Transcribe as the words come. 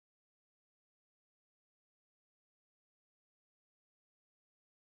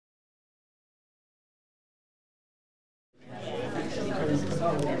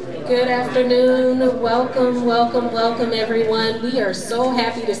Good afternoon. Welcome, welcome, welcome, everyone. We are so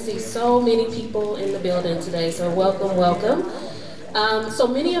happy to see so many people in the building today, so welcome, welcome. So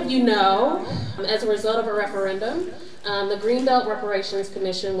many of you know, as a result of a referendum, the Greenbelt Reparations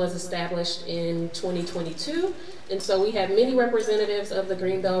Commission was established in 2022, and so we have many representatives of the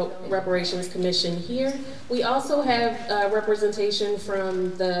Greenbelt Reparations Commission here. We also have representation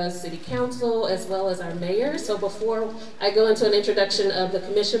from the City Council as well as our mayor. So before I go into an introduction of the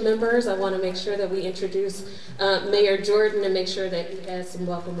commission members, I want to make sure that we introduce Mayor Jordan and make sure that he has some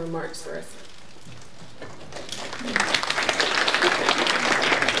welcome remarks for us.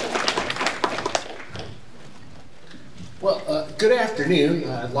 Well, good afternoon.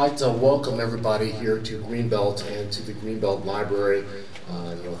 I'd like to welcome everybody here to Greenbelt and to the Greenbelt Library.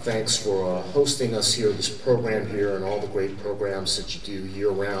 Thanks for hosting us here, this program here, and all the great programs that you do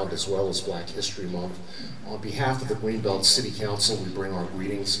year-round, as well as Black History Month. On behalf of the Greenbelt City Council, we bring our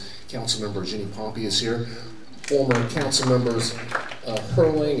greetings. Councilmember Ginny Pompey is here. Former council members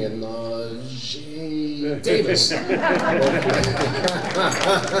Hurling and J. Davis.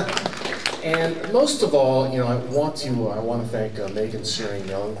 And most of all, I want to thank Megan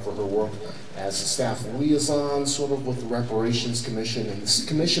Searing-Young for her work as a staff liaison, sort of with the Reparations Commission. And this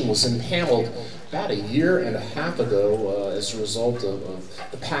commission was impaneled about a year and a half ago as a result of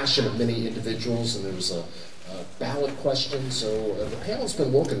the passion of many individuals, and there was a ballot question. So the panel's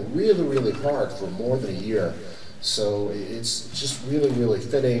been working really, really hard for more than a year. So it's just really, really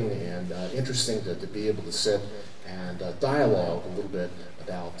fitting and interesting to be able to sit and dialogue a little bit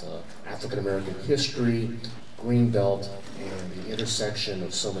about African American history, Greenbelt, and the intersection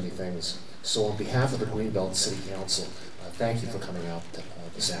of so many things. So on behalf of the Greenbelt City Council, thank you for coming out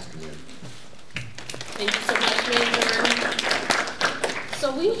this afternoon. Thank you so much, Mayor.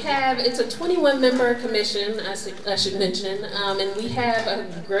 So we have, it's a 21-member commission, I should mention, and we have a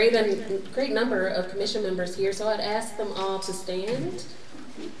great number of commission members here, so I'd ask them all to stand.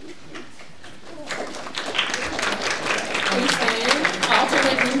 Please stand.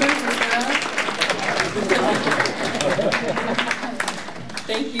 Alternate members as well.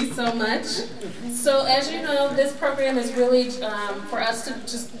 Thank you so much. So as you know, this program is really for us to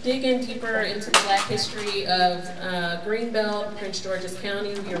just dig in deeper into the Black history of Greenbelt, Prince George's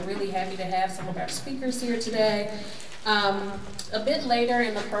County. We are really happy to have some of our speakers here today. A bit later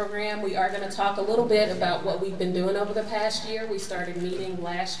in the program, we are going to talk a little bit about what we've been doing over the past year. We started meeting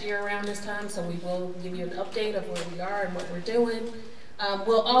last year around this time, so we will give you an update of where we are and what we're doing.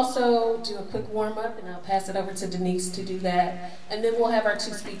 We'll also do a quick warm-up, and I'll pass it over to Denise to do that. And then we'll have our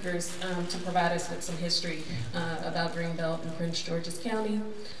two speakers to provide us with some history about Greenbelt and Prince George's County.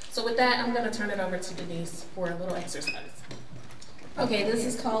 So with that, I'm going to turn it over to Denise for a little exercise. Okay, this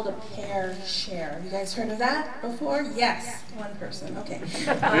is called a pair share. Have you guys heard of that before? Yes, one person, okay.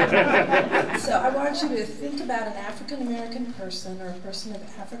 So I want you to think about an African-American person or a person of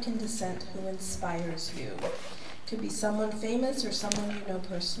African descent who inspires you. Could be someone famous or someone you know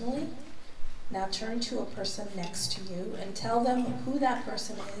personally. Now turn to a person next to you and tell them who that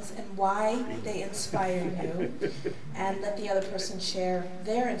person is and why they inspire you, and let the other person share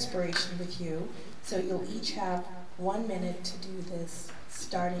their inspiration with you. So you'll each have 1 minute to do this,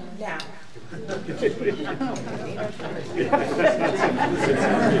 starting now.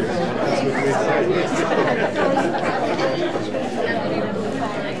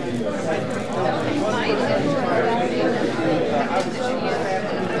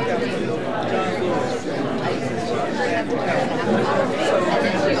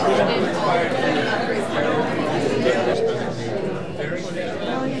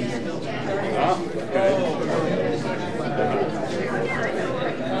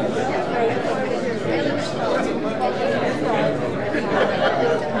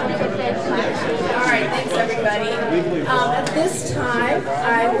 At this time,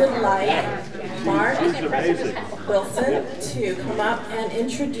 I would like Mark Wilson to come up and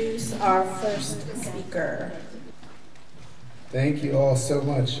introduce our first speaker. Thank you all so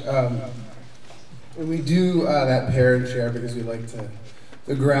much. We do that pair and share because we like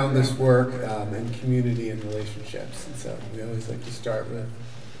to ground this work in community and relationships. And so we always like to start with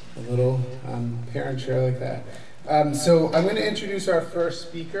a little pair and share like that. So I'm going to introduce our first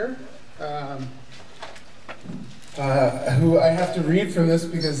speaker. Who I have to read from this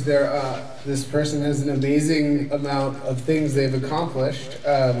because this person has an amazing amount of things they've accomplished.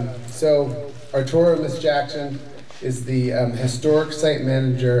 So Artura, Miss Jackson, is the historic site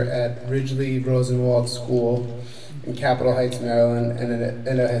manager at Ridgely Rosenwald School in Capitol Heights, Maryland,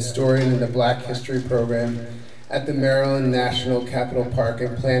 and a historian in the Black History program at the Maryland National Capital Park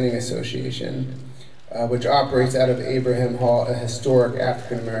and Planning Association. which operates out of Abraham Hall, a historic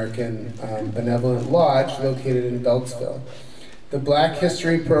African-American benevolent lodge located in Beltsville. The Black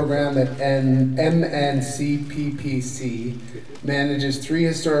History program at M-NCPPC manages 3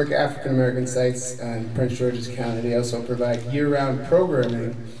 historic African-American sites in Prince George's County. They also provide year-round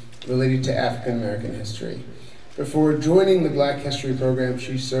programming related to African-American history. Before joining the Black History program,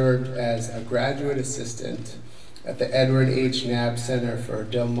 she served as a graduate assistant at the Edward H. Knapp Center for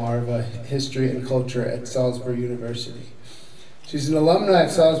Delmarva History and Culture at Salisbury University. She's an alumni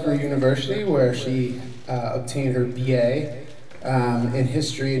of Salisbury University, where she obtained her BA in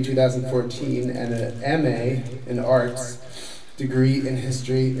history in 2014 and an MA in arts degree in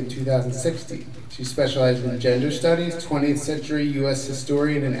history in 2016. She specialized in gender studies, 20th century U.S.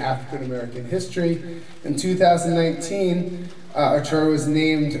 historian, and African American history. In 2019, Artura was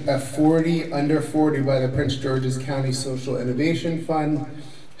named a 40 under 40 by the Prince George's County Social Innovation Fund.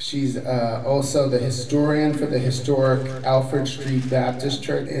 She's also the historian for the historic Alfred Street Baptist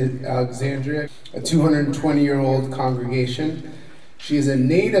Church in Alexandria, a 220-year-old congregation. She is a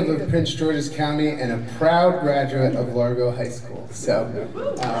native of Prince George's County and a proud graduate of Largo High School. So,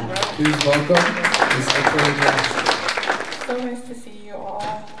 please welcome Ms. Artura Jackson. So nice to see you all.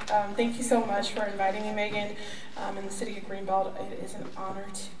 Thank you so much for inviting me, Megan. In the city of Greenbelt, it is an honor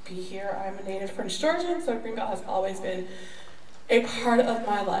to be here. I'm a native Prince Georgian, so Greenbelt has always been a part of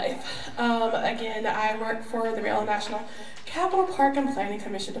my life. Again, I work for the Maryland National Capital Park and Planning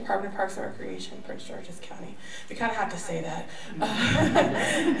Commission, Department of Parks and Recreation, Prince George's County. We kind of have to say that.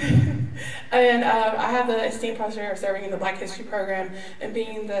 And I have the esteemed pleasure of serving in the Black History program and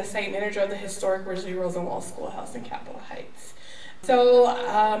being the site manager of the historic Ridgely Rosenwald Schoolhouse in Capitol Heights. So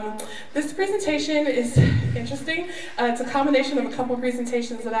this presentation is interesting. It's a combination of a couple of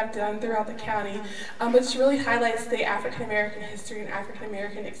presentations that I've done throughout the county, but it really highlights the African American history and African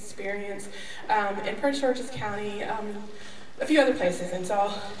American experience in Prince George's County, a few other places. And so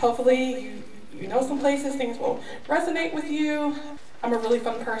hopefully you know some places, things will resonate with you. I'm a really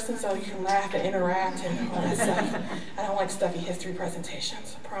fun person, so you can laugh and interact and all that stuff. I don't like stuffy history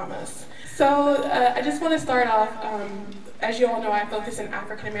presentations, I promise. So I just want to start off, as you all know, I focus in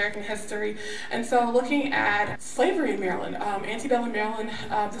African American history, and so looking at slavery in Maryland, antebellum Maryland,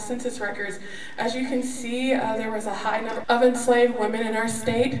 the census records, as you can see, there was a high number of enslaved women in our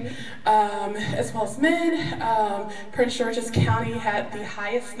state, as well as men. Prince George's County had the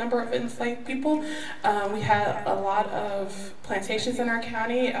highest number of enslaved people. We had a lot of plantations in our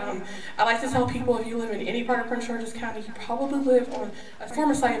county. I like to tell people, if you live in any part of Prince George's County, you probably live on a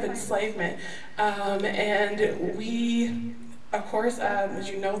former site of enslavement. And we, of course, as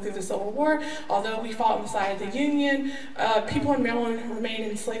you know, through the Civil War, although we fought on the side of the Union, people in Maryland remained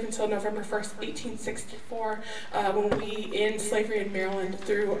enslaved until November 1st, 1864, when we end slavery in Maryland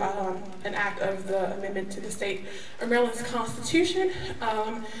through an act of the amendment to the state of Maryland's Constitution.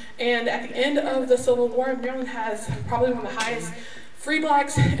 And at the end of the Civil War, Maryland has probably one of the highest free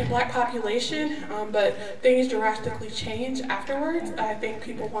blacks and black population, but things drastically changed afterwards. I think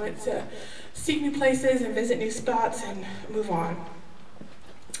people wanted to seek new places and visit new spots and move on.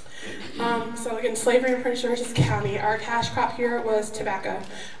 So again, slavery in Prince George's County. Our cash crop here was tobacco.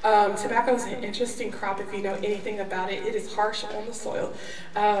 Tobacco is an interesting crop if you know anything about it. It is harsh on the soil.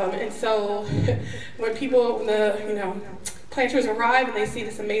 And so when people, planters arrive and they see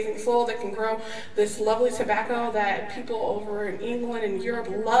this amazing soil that can grow this lovely tobacco that people over in England and Europe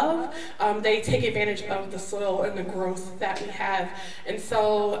love, they take advantage of the soil and the growth that we have. And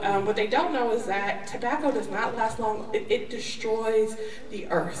so what they don't know is that tobacco does not last long. It destroys the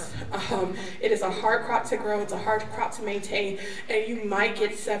earth. It is a hard crop to grow, it's a hard crop to maintain, and you might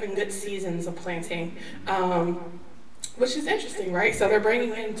get 7 good seasons of planting. Which is interesting, right? So they're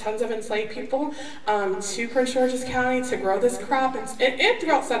bringing in tons of enslaved people to Prince George's County to grow this crop, and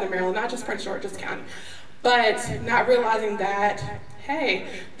throughout Southern Maryland, not just Prince George's County, but not realizing that, hey,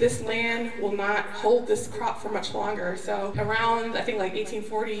 this land will not hold this crop for much longer. So around, I think like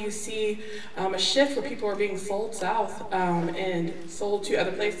 1840, you see a shift where people are being sold south and sold to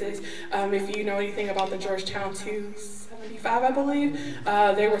other places. If you know anything about the Georgetown 275, I believe,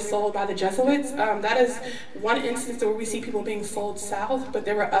 they were sold by the Jesuits. That is one instance where we see people being sold south, but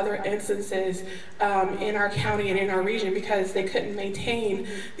there were other instances in our county and in our region because they couldn't maintain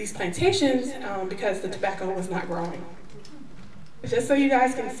these plantations because the tobacco was not growing. Just so you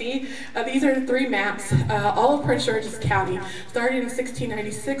guys can see, these are 3 maps. All of Prince George's County started in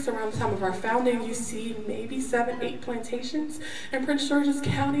 1696, around the time of our founding. You see maybe 7, 8 plantations in Prince George's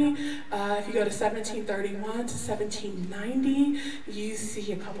County. If you go to 1731 to 1790, you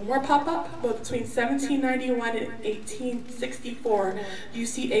see a couple more pop up. But between 1791 and 1864, you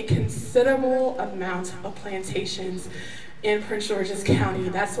see a considerable amount of plantations in Prince George's County.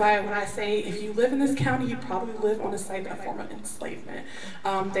 That's why when I say if you live in this county, you probably live on a site of form of enslavement.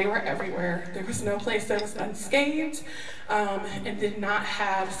 They were everywhere. There was no place that was unscathed and did not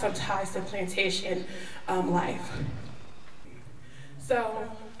have some ties to plantation life. So,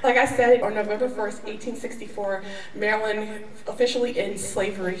 like I said, on November 1st, 1864, Maryland officially ends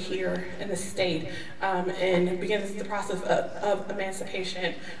slavery here in the state and begins the process of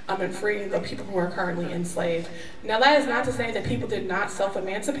emancipation and freeing the people who are currently enslaved. Now, that is not to say that people did not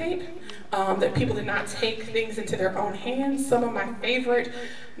self-emancipate, that people did not take things into their own hands. Some of my favorite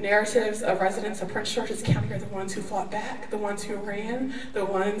narratives of residents of Prince George's County are the ones who fought back, the ones who ran, the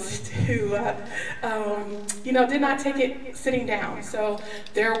ones who, did not take it sitting down. So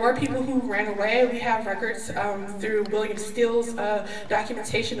there were people who ran away. We have records through William Steele's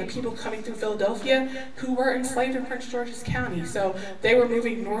documentation of people coming through Philadelphia who were enslaved in Prince George's County. So they were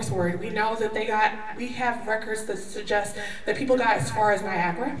moving northward. We know that we have records that suggest that people got as far as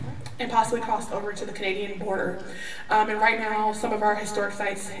Niagara and possibly crossed over to the Canadian border. And right now, some of our historic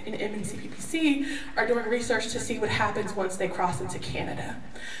sites in M-NCPPC are doing research to see what happens once they cross into Canada.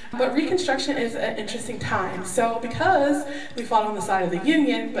 But Reconstruction is an interesting time. So because we fought on the side of the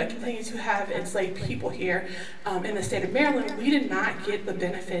Union, but continue to have enslaved people here in the state of Maryland, we did not get the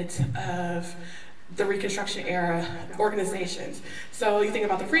benefits of the Reconstruction era organizations. So you think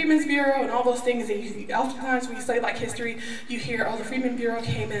about the Freedmen's Bureau and all those things, and oftentimes when you study Black history, you hear, oh, the Freedmen's Bureau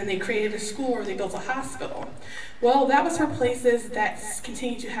came in and they created a school or they built a hospital. Well, that was for places that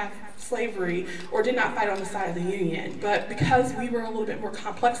continued to have slavery or did not fight on the side of the Union. But because we were a little bit more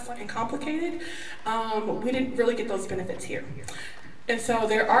complex and complicated, we didn't really get those benefits here. And so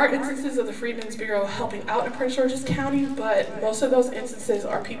there are instances of the Freedmen's Bureau helping out in Prince George's County, but most of those instances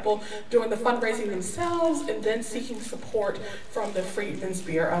are people doing the fundraising themselves and then seeking support from the Freedmen's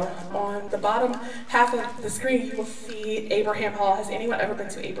Bureau. On the bottom half of the screen, you will see Abraham Hall. Has anyone ever been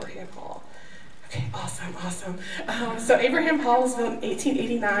to Abraham Hall? Okay, awesome. So Abraham Hall was built in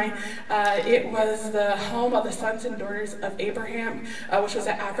 1889. It was the home of the Sons and Daughters of Abraham, which was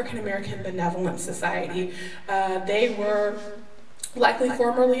an African-American benevolent society. They were likely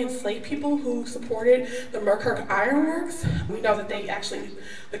formerly enslaved people who supported the Merkirk Iron Works. We know that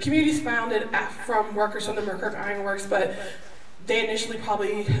the community's founded from workers from the Merkirk Iron Works, but they initially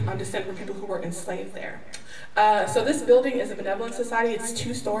probably descend from people who were enslaved there. So this building is a benevolent society. It's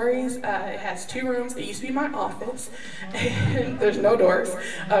 2 stories. It has 2 rooms. It used to be my office. And there's no doors,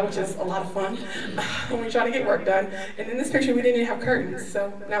 which is a lot of fun when we try to get work done. And in this picture, we didn't even have curtains,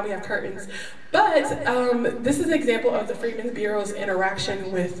 so now we have curtains. But this is an example of the Freedmen's Bureau's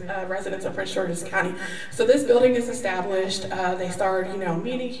interaction with residents of Prince George's County. So this building is established. They started,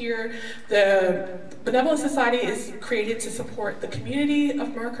 meeting here. The Benevolent Society is created to support the community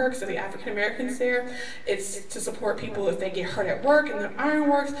of Merkirk, so the African Americans there. It's to support people if they get hurt at work in the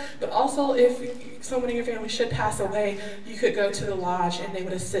ironworks, but also if someone in your family should pass away, you could go to the lodge and they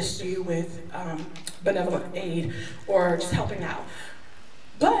would assist you with benevolent aid or just helping out.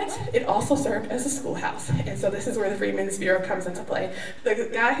 But it also served as a schoolhouse, and so this is where the Freedmen's Bureau comes into play. The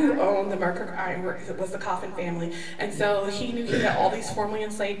guy who owned the Merkirk Iron Works was the Coffin family, and so he knew he had all these formerly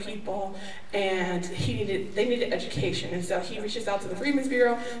enslaved people, and they needed education, and so he reaches out to the Freedmen's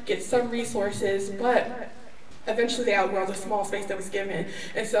Bureau, gets some resources, but eventually they outgrew the small space that was given.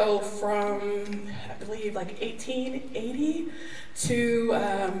 And so from, I believe, like 1880 to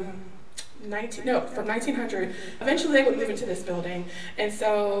from 1900, eventually they would move into this building. And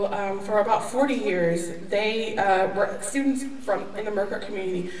so for about 40 years, they were students in the Merkirk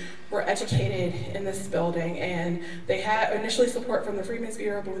community were educated in this building, and they had initially support from the Freedmen's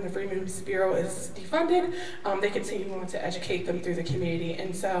Bureau, but when the Freedmen's Bureau is defunded, they continue on to educate them through the community.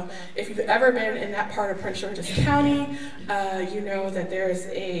 And so if you've ever been in that part of Prince George's County, you know that there's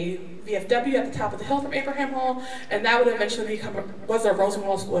a VFW at the top of the hill from Abraham Hall, and that would eventually was a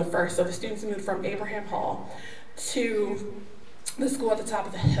Rosenwald school at first. So the students moved from Abraham Hall to the school at the top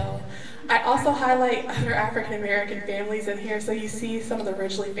of the hill. I also highlight other African American families in here. So you see some of the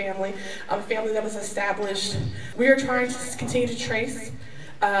Ridgely family, a family that was established. We are trying to continue to trace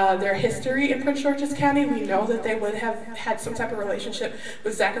their history in Prince George's County. We know that they would have had some type of relationship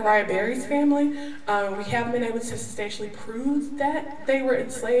with Zachariah Berry's family. We haven't been able to substantially prove that they were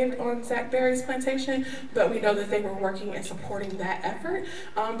enslaved on Zach Berry's plantation, but we know that they were working and supporting that effort.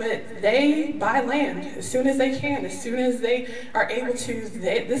 But they buy land as soon as they can, as soon as they are able to.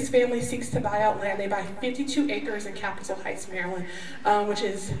 This family seeks to buy out land. They buy 52 acres in Capitol Heights, Maryland, which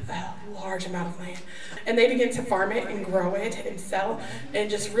is a large amount of land. And they begin to farm it and grow it and sell and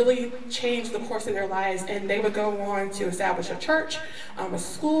just really change the course of their lives. And they would go on to establish a church, a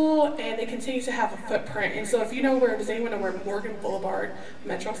school, and they continue to have a footprint. And so if you know does anyone know where Morgan Boulevard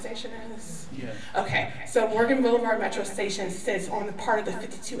Metro Station is? Yeah. Okay, so Morgan Boulevard Metro Station sits on the part of the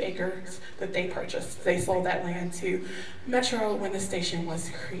 52 acres that they purchased. They sold that land to Metro when the station was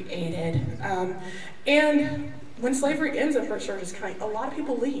created. And when slavery ends in Prince George's County, a lot of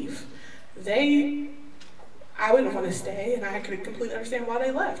people leave. I wouldn't want to stay, and I could completely understand why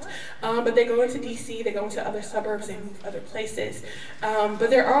they left. But they go into DC, they go into other suburbs, they move other places. But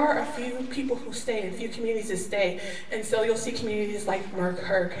there are a few people who stay, and a few communities that stay. And so you'll see communities like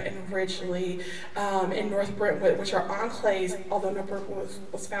Merkirk and Ridgely and North Brentwood, which are enclaves, although North Brentwood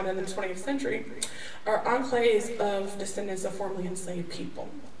was founded in the 20th century, are enclaves of descendants of formerly enslaved people.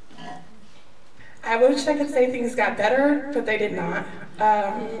 I wish I could say things got better, but they did not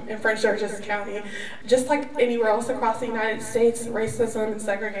in Prince George's County. Just like anywhere else across the United States, racism and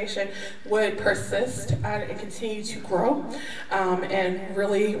segregation would persist and continue to grow and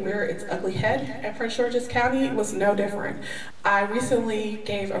really rear its ugly head. And Prince George's County was no different. I recently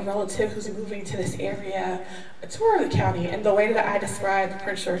gave a relative who's moving to this area a tour of the county, and the way that I described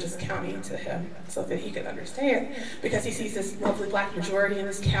Prince George's County to him so that he could understand, because he sees this lovely black majority in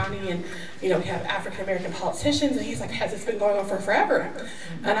this county, and we have African American politicians, and he's like, has this been going on for forever?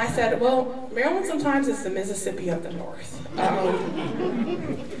 And I said, well, Maryland sometimes is the Mississippi of the North.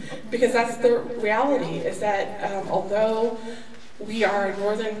 Because that's the reality, is that although we are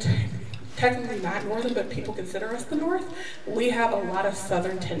northern, technically not northern, but people consider us the North, we have a lot of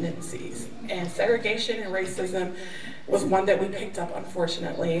southern tendencies. And segregation and racism was one that we picked up,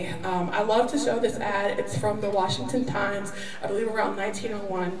 unfortunately. I love to show this ad. It's from the Washington Times, I believe around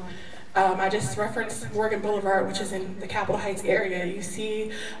 1901. I just referenced Morgan Boulevard, which is in the Capitol Heights area. You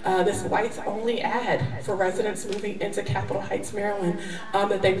see this whites-only ad for residents moving into Capitol Heights, Maryland,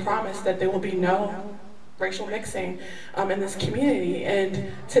 that they promise that there will be no racial mixing in this community.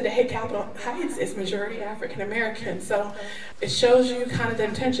 And today, Capitol Heights is majority African American. So it shows you kind of the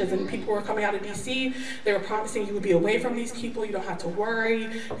intentions. And people were coming out of DC, they were promising you would be away from these people, you don't have to worry,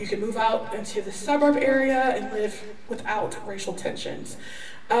 you can move out into the suburb area and live without racial tensions.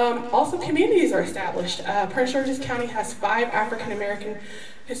 Also, communities are established. Prince George's County has 5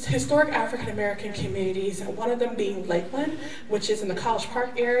 historic African-American communities, one of them being Lakeland, which is in the College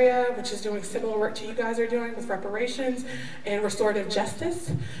Park area, which is doing similar work to you guys are doing with reparations and restorative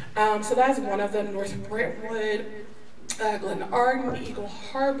justice. So that's one of them, North Brentwood, Glen Arden, Eagle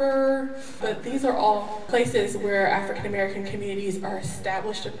Harbor, but these are all places where African American communities are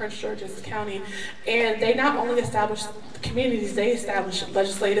established in Prince George's County, and they not only establish communities, they establish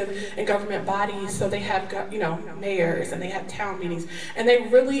legislative and government bodies, so they have mayors and they have town meetings, and they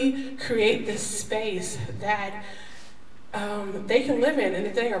really create this space that they can live in and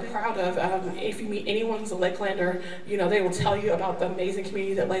that they are proud of. If you meet anyone who's a Lakelander, they will tell you about the amazing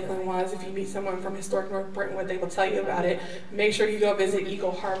community that Lakeland was. If you meet someone from historic North Brentwood, they will tell you about it. Make sure you go visit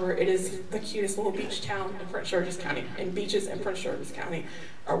Eagle Harbor. It is the cutest little beach town in Prince George's County, and beaches in Prince George's County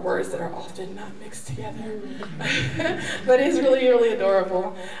are words that are often not mixed together. But it's really, really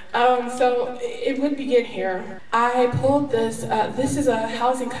adorable. So it would begin here. I pulled this. This is a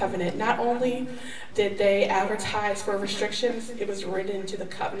housing covenant. Not only did they advertise for restrictions, it was written into the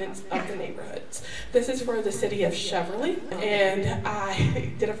covenants of the neighborhoods. This is for the city of Cheverly, and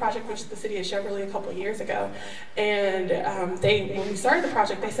I did a project with the city of Cheverly a couple years ago, and when we started the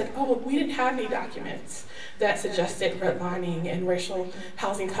project, they said, oh, we didn't have any documents that suggested redlining and racial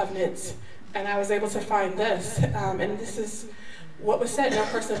housing covenants, and I was able to find this, and this is what was said: no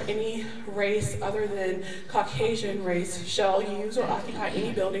person of any race other than Caucasian race shall use or occupy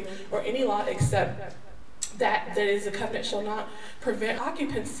any building or any lot except that is a covenant shall not prevent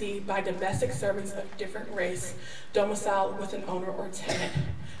occupancy by domestic servants of different race domiciled with an owner or tenant.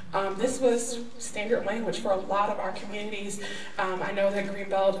 This was standard language for a lot of our communities. I know that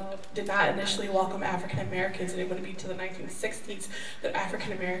Greenbelt did not initially welcome African Americans, and it would be to the 1960s that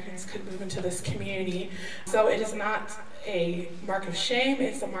African Americans could move into this community. So it is not a mark of shame,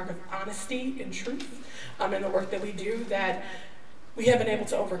 it's a mark of honesty and truth in the work that we do, that We have been able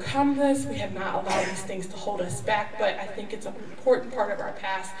to overcome this. We have not allowed these things to hold us back, but I think it's an important part of our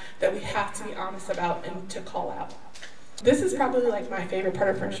past that we have to be honest about and to call out. This is probably like my favorite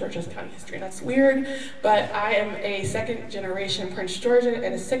part of Prince George's County history, and that's weird, but I am a 2nd generation Prince Georgian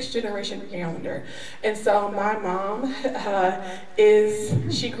and a 6th generation Marylander. And so my mom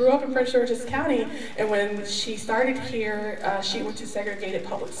she grew up in Prince George's County, and when she started here, she went to segregated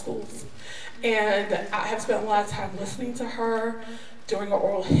public schools. And I have spent a lot of time listening to her, doing an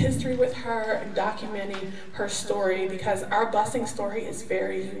oral history with her, and documenting her story, because our busing story is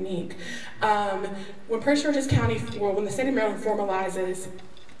very unique. When Prince George's County, when the state of Maryland formalizes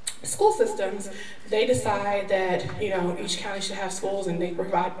school systems, they decide that each county should have schools, and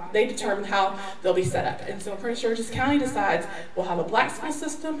they determine how they'll be set up. And so Prince George's County decides we'll have a black school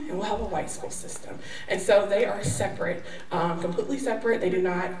system and we'll have a white school system. And so they are separate, completely separate. They do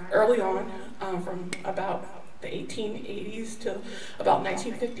not, early on, from about the 1880s to about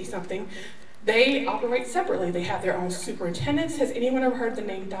 1950 something, they operate separately. They have their own superintendents. Has anyone ever heard the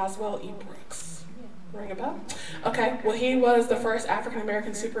name Doswell E. Brooks? Ring a bell? Okay, well, he was the first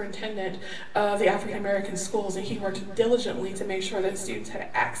African-American superintendent of the African-American schools, and he worked diligently to make sure that students had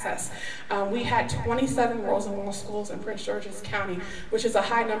access. We had 27 Rosenwald schools in Prince George's County, which is a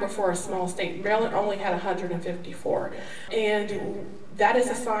high number for a small state. Maryland only had 154. And that is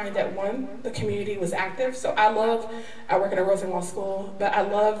a sign that, one, the community was active. So I work at a Rosenwald school, but I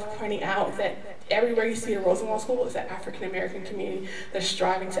love pointing out that everywhere you see a Rosenwald school is an African-American community that's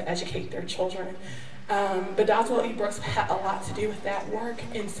striving to educate their children. But Doswell E. Brooks had a lot to do with that work,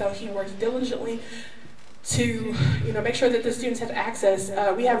 and so he worked diligently to make sure that the students have access.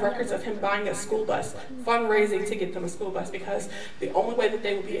 We have records of him buying a school bus, fundraising to get them a school bus, because the only way that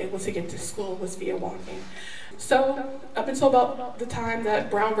they would be able to get to school was via walking. So up until about the time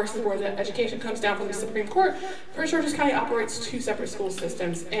that Brown versus Board of Education comes down from the Supreme Court, Prince George's County operates 2 separate school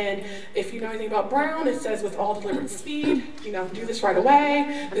systems. And if you know anything about Brown, it says with all deliberate speed, do this right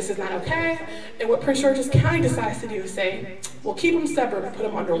away, this is not okay. And what Prince George's County decides to do is say, we'll keep them separate and put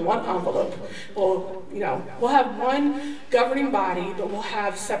them under one envelope. We'll have one governing body, but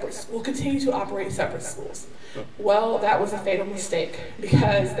we'll continue to operate separate schools. Well, that was a fatal mistake,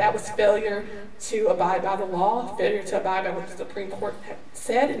 because that was failure to abide by the law, failure to abide by what the Supreme Court had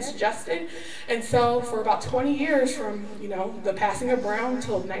said and suggested. And so for about 20 years, from the passing of Brown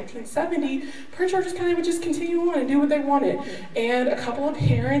until 1970, Prince George's County would just continue on and do what they wanted. And a couple of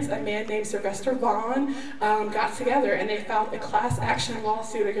parents, a man named Sylvester Vaughn, got together and they filed a class action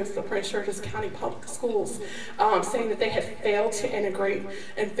lawsuit against the Prince George's County Public Schools, saying that they had failed to integrate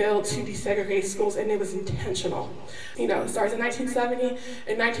and failed to desegregate schools, and it was intentional. It starts in 1970.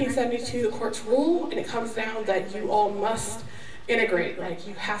 In 1972, the courts rule, and it comes down that you all must integrate, like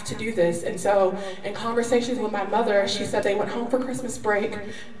you have to do this. And so in conversations with my mother, she said they went home for Christmas break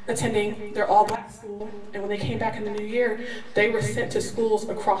attending their all-black school, and when they came back in the new year, they were sent to schools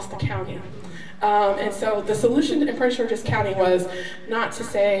across the county. And so the solution in Prince George's County was not to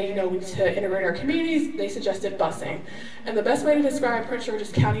say, we need to integrate our communities. They suggested busing. And the best way to describe Prince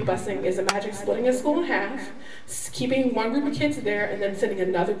George's County busing is imagine splitting a school in half, keeping one group of kids there, and then sending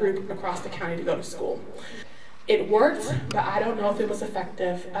another group across the county to go to school. It worked, but I don't know if it was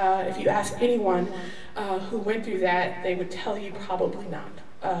effective. If you ask anyone who went through that, they would tell you probably not.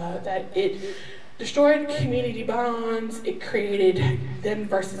 That it destroyed community bonds, it created them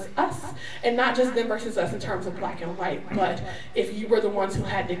versus us, and not just them versus us in terms of black and white, but if you were the ones who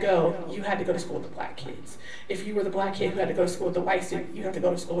had to go, you had to go to school with the black kids. If you were the black kid who had to go to school with the white student, you have to go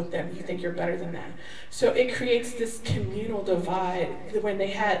to school with them. You think you're better than that. So it creates this communal divide when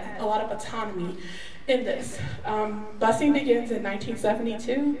they had a lot of autonomy in this. Busing begins in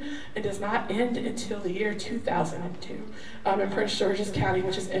 1972 and does not end until the year 2002 in Prince George's County,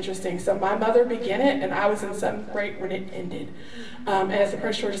 which is interesting. So my mother began it, and I was in 7th grade when it ended as a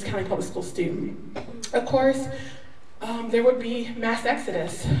Prince George's County public school student. Of course, there would be mass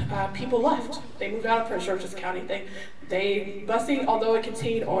exodus. People left. They moved out of Prince George's County. Busing, although it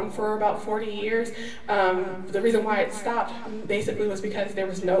continued on for about 40 years, the reason why it stopped basically was because there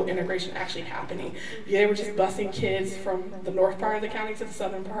was no integration actually happening. They were just busing kids from the north part of the county to the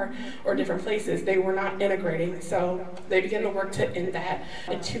southern part or different places. They were not integrating, so they began to work to end that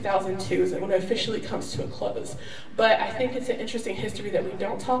in 2002 is when it officially comes to a close. But I think it's an interesting history that we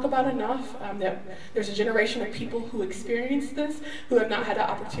don't talk about enough, that there's a generation of people who experienced this who have not had the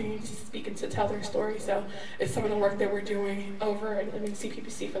opportunity to speak and to tell their story. So it's some of the work that we're doing over at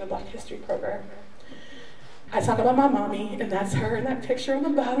M-NCPPC for the Black History program. I talk about my mommy, and that's her in that picture in the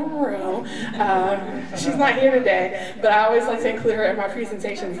bottom row. She's not here today, but I always like to include her in my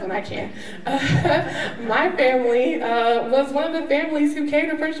presentations when I can. My family was one of the families who came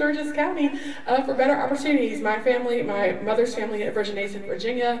to Prince George's County for better opportunities. My family, my mother's family originates in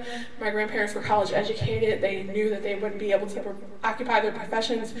Virginia. My grandparents were college educated. They knew that they wouldn't be able to occupy their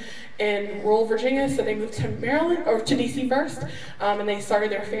professions in rural Virginia, so they moved to Maryland, or to DC first, and they started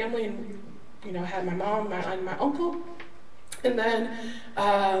their family and had my mom, my aunt, and my uncle. And then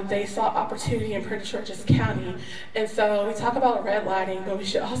they saw opportunity in Prince George's County. And so we talk about redlining, but we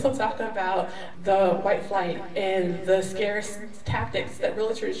should also talk about the white flight and the scarce tactics that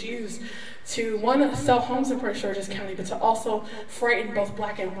realtors use to, one, sell homes in Prince George's County, but to also frighten both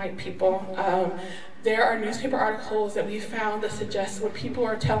black and white people. There are newspaper articles that we found that suggest when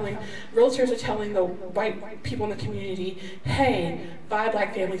realtors are telling the white people in the community, hey, 5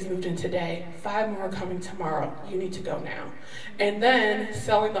 black families moved in today, 5 more are coming tomorrow, you need to go now. And then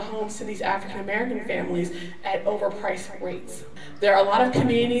selling the homes to these African American families at overpriced rates. There are a lot of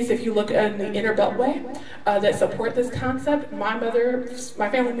communities, if you look in the Inner Beltway, that support this concept. My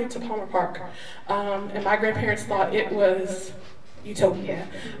family moved to Palmer Park, and my grandparents thought it was utopia.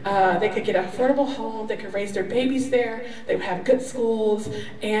 They could get an affordable home, they could raise their babies there, they would have good schools,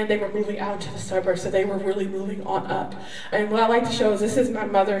 and they were moving out to the suburbs, so they were really moving on up. And what I like to show is this is my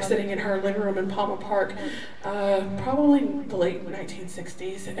mother sitting in her living room in Palmer Park, probably the late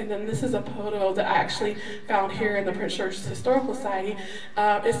 1960s, and then this is a photo that I actually found here in the Prince George's Historical Society.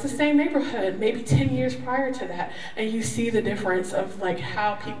 It's the same neighborhood, maybe 10 years prior to that, and you see the difference of like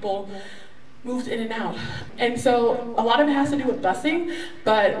how people moved in and out. And so a lot of it has to do with busing,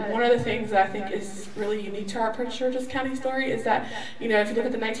 but one of the things that I think is really unique to our Prince George's County story is that, if you look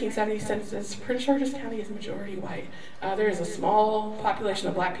at the 1970 census, Prince George's County is majority white. There is a small population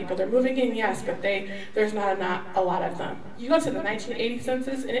of black people. They're moving in, yes, but there's not a lot of them. You go to the 1980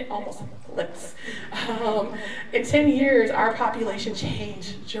 census and it almost flips. In 10 years, our population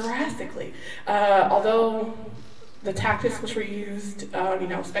changed drastically. Although the tactics which were used,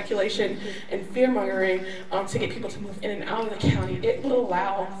 speculation and fear-mongering to get people to move in and out of the county, it would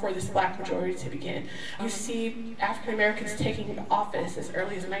allow for this black majority to begin. You see African Americans taking office as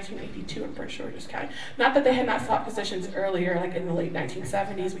early as 1982 in Prince George's County. Not that they had not sought positions earlier, like in the late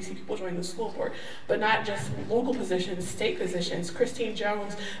 1970s, we see people join the school board, but not just local positions, state positions. Christine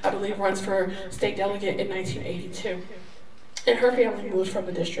Jones, I believe, runs for state delegate in 1982. And her family moved from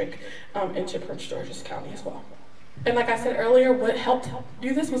the district into Prince George's County as well. And like I said earlier, what helped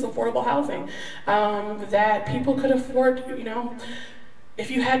do this was affordable housing, that people could afford, if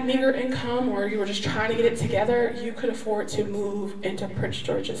you had meager income or you were just trying to get it together, you could afford to move into Prince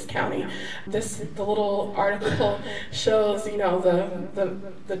George's County. The little article shows,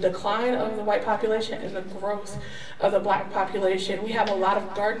 the decline of the white population and the growth of the black population. We have a lot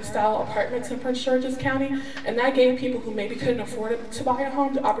of garden-style apartments in Prince George's County, and that gave people who maybe couldn't afford it to buy a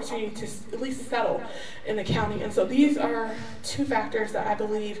home the opportunity to at least settle in the county. And so these are 2 factors that I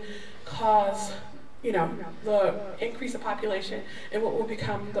believe cause the increase of population and what will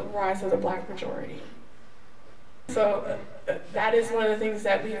become the rise of the black majority. So that is one of the things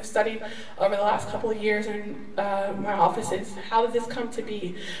that we've studied over the last couple of years in my office is how did this come to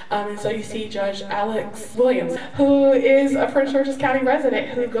be? And so you see Judge Alex Williams, who is a Prince George's County resident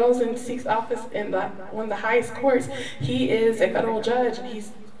who goes and seeks office in one of the highest courts. He is a federal judge and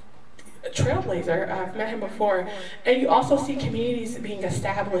he's a trailblazer. I've met him before. And you also see communities being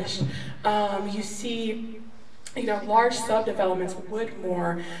established. You see large subdevelopments,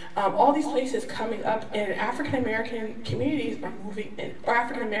 Woodmore, all these places coming up, and African American communities are moving in, or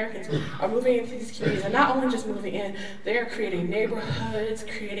African Americans are moving into these communities, and not only just moving in, they are creating neighborhoods,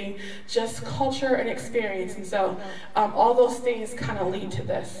 creating just culture and experience, and so all those things kind of lead to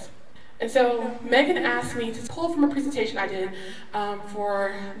this. And so Megan asked me to pull from a presentation I did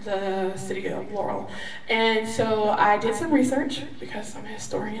for the city of Laurel. And so I did some research because I'm a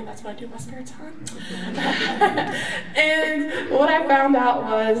historian, that's what I do in my spare time. And what I found out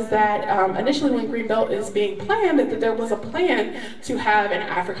was that initially when Greenbelt is being planned, that there was a plan to have an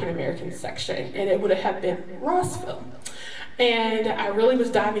African American section, and it would have been Rossville. And I really was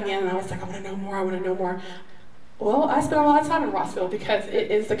diving in and I was like, I want to know more, I want to know more. Well, I spent a lot of time in Rossville because it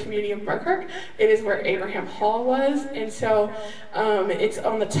is the community of Merkirk. It is where Abraham Hall was, and so it's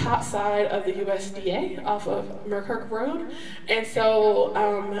on the top side of the USDA off of Merkirk Road. And so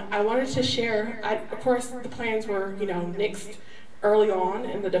I wanted to share, of course, the plans were, nixed early on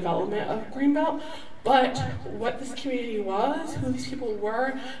in the development of Greenbelt, but what this community was, who these people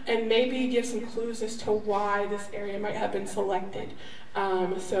were, and maybe give some clues as to why this area might have been selected.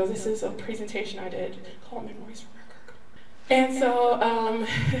 So this is a presentation I did called Memories from Kirk. And so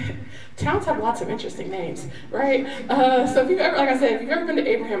towns have lots of interesting names, right? So if you've ever, like I said, if you've ever been to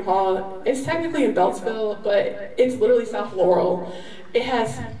Abraham Hall, it's technically in Beltsville, but it's literally South Laurel. It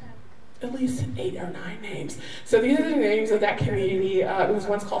has at least 8 or 9 names. So these are the names of that community. It was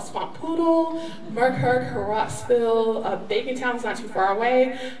once called Swamp Poodle, Merkirk, Rossville, Bacontown's not too far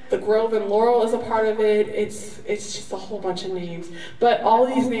away. The Grove and Laurel is a part of it. It's just a whole bunch of names. But all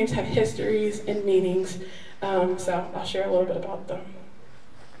these names have histories and meanings. So I'll share a little bit about them.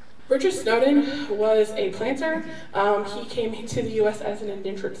 Richard Snowden was a planter. He came to the U.S. as an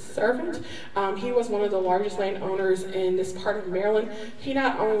indentured servant. He was one of the largest landowners in this part of Maryland. He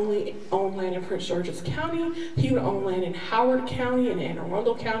not only owned land in Prince George's County, he would own land in Howard County and Anne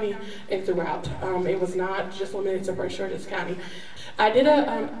Arundel County and throughout. It was not just limited to Prince George's County. I did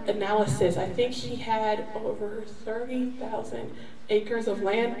an analysis. I think he had over 30,000 acres of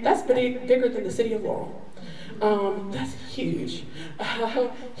land. That's bigger than the city of Laurel. That's huge.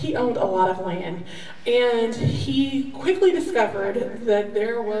 He owned a lot of land, and he quickly discovered that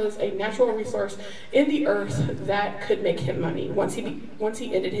there was a natural resource in the earth that could make him money once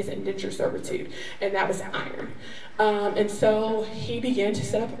he ended his indentured servitude, and that was iron. And so he began to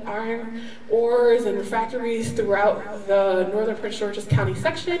set up iron ores and refractories throughout the northern Prince George's County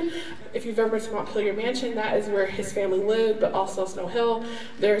section. If you've ever been to Montpelier Mansion, that is where his family lived, but also Snow Hill.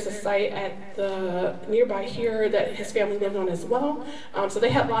 There's a site at the nearby here that his family lived on as well. So they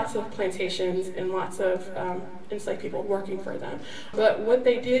had lots of plantations and lots of enslaved people working for them. But what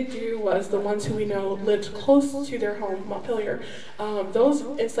they did do was the ones who we know lived close to their home, Montpelier, those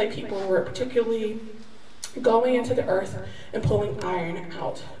enslaved people were particularly going into the earth and pulling iron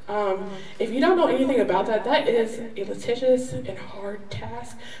out. If you don't know anything about that, that is a litigious and hard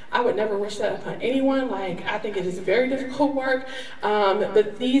task. I would never wish that upon anyone. Like, I think it is very difficult work.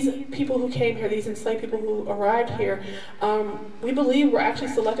 But these people who came here, these enslaved people who arrived here, we believe were actually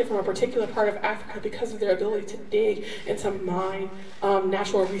selected from a particular part of Africa because of their ability to dig and to mine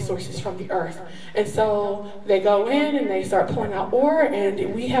natural resources from the earth. And so they go in and they start pulling out ore,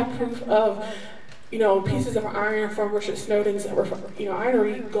 and we have proof of pieces of iron from Richard Snowden's,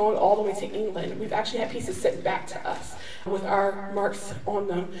 ironery going all the way to England. We've actually had pieces sent back to us with our marks on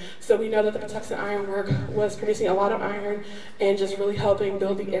them. So we know that the Patuxent Iron Work was producing a lot of iron and just really helping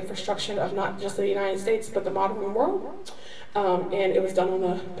build the infrastructure of not just the United States, but the modern world. And it was done on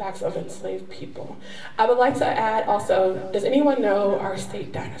the backs of enslaved people. I would like to add also, does anyone know our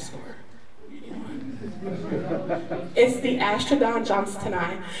state dinosaur? It's the Astrodon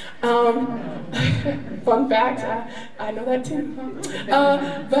johnstoni. Fun fact, I know that too.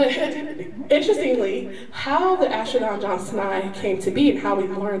 But interestingly, how the Astrodon johnstoni came to be and how we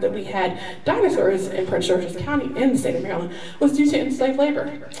learned that we had dinosaurs in Prince George's County in the state of Maryland was due to enslaved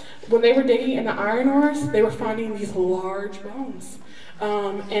labor. When they were digging in the iron ores, they were finding these large bones.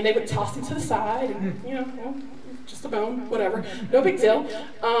 And they would toss them to the side and, just a bone, whatever, no big deal.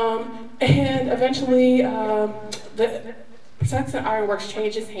 And eventually, the Patuxent Iron Works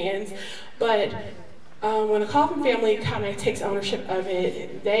changes hands, but when the Coffin family kind of takes ownership of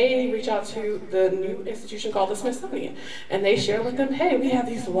it, they reach out to the new institution called the Smithsonian, and they share with them, hey, we have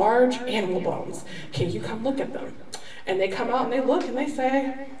these large animal bones. Can you come look at them? And they come out and they look and they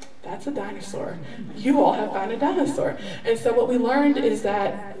say, that's a dinosaur. You all have found a dinosaur. And so what we learned is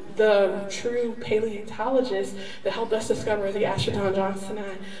that the true paleontologist that helped us discover the Astrodon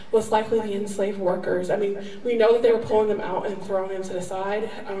johnstoni was likely the enslaved workers. I mean, we know that they were pulling them out and throwing them to the side,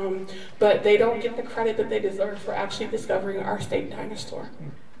 but they don't get the credit that they deserve for actually discovering our state dinosaur.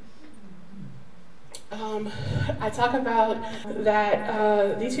 I talk about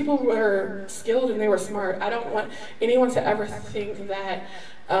that these people were skilled and they were smart. I don't want anyone to ever think that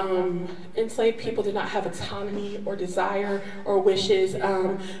enslaved people did not have autonomy or desire or wishes.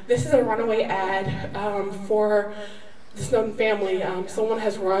 This is a runaway ad for the Snowden family. Someone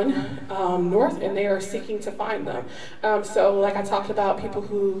has run north and they are seeking to find them. So like I talked about, people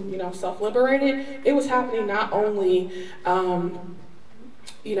who self-liberated, it was happening not only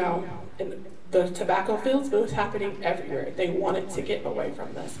in the tobacco fields, but it was happening everywhere. They wanted to get away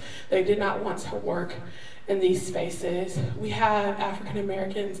from this. They did not want to work in these spaces. We have African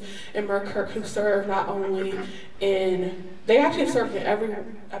Americans in Merkirk who serve not only in They actually served in every,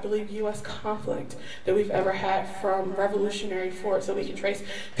 I believe, U.S. conflict that we've ever had, from Revolutionary Fort, so we can trace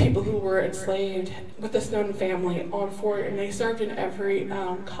people who were enslaved with the Snowden family on Fort, and they served in every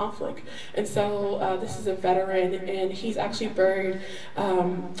conflict. And so this is a veteran, and he's actually buried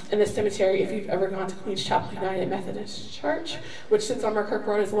in the cemetery. If you've ever gone to Queens Chapel United Methodist Church, which sits on Merkirk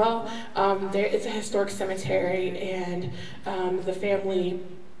Road as well, it's a historic cemetery, and the family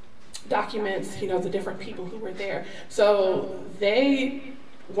documents, the different people who were there. So they,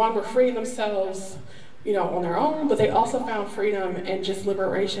 were freeing themselves, on their own, but they also found freedom and just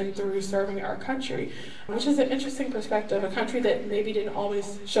liberation through serving our country, which is an interesting perspective. A country that maybe didn't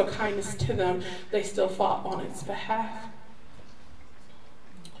always show kindness to them, they still fought on its behalf.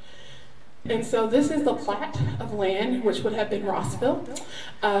 And so this is the plat of land, which would have been Rossville.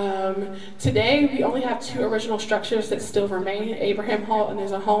 Today, we only have 2 original structures that still remain, Abraham Hall, and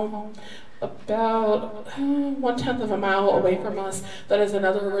there's a home about 1/10 of a mile away from us that is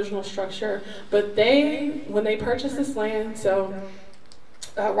another original structure. But when they purchased this land,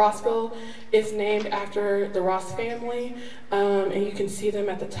 Rossville is named after the Ross family, and you can see them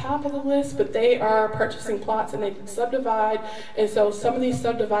at the top of the list, but they are purchasing plots and they subdivide, and so some of these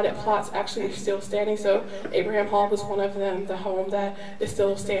subdivided plots actually are still standing. So Abraham Hall was one of them, the home that is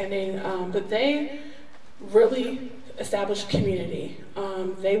still standing, but they really established community.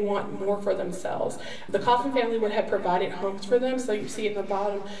 They want more for themselves. The Coffin family would have provided homes for them, so you see in the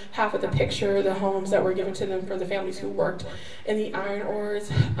bottom half of the picture the homes that were given to them for the families who worked in the iron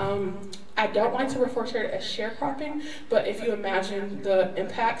ores. I don't like to refer to it as sharecropping, but if you imagine the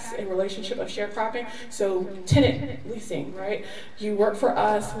impacts and relationship of sharecropping, so tenant leasing, right? You work for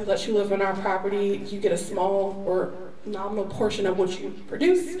us, we let you live on our property, you get a small or nominal portion of what you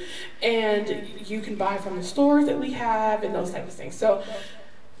produce, and you can buy from the stores that we have and those types of things. So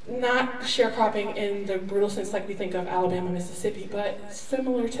not sharecropping in the brutal sense like we think of Alabama, Mississippi, but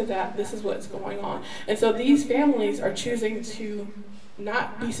similar to that, this is what's going on. And so these families are choosing to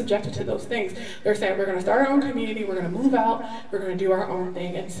not be subjected to those things. They're saying, we're going to start our own community, we're going to move out, we're going to do our own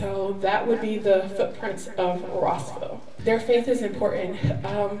thing. And so that would be the footprints of Rossville. Their faith is important.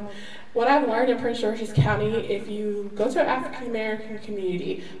 What I've learned in Prince George's County, if you go to an African American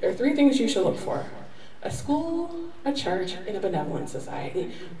community, there are 3 things you should look for: a school, a church, and a benevolent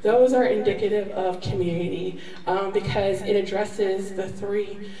society. Those are indicative of community because it addresses the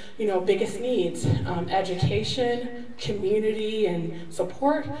 3, biggest needs: education, community, and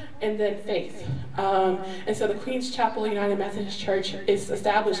support, and then faith. And so the Queens Chapel United Methodist Church is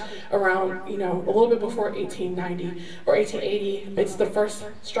established around, a little bit before 1890 or 1880. It's the first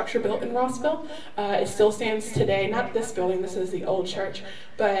structure built in Rossville. It still stands today. Not this building. This is the old church,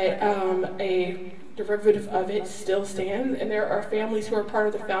 but a derivative of it still stands, and there are families who are part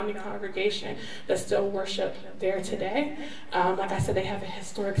of the founding congregation that still worship there today. Like I said, they have a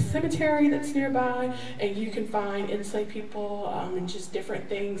historic cemetery that's nearby, and you can find enslaved people and just different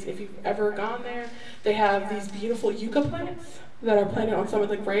things if you've ever gone there. They have these beautiful yucca plants that are planted on some of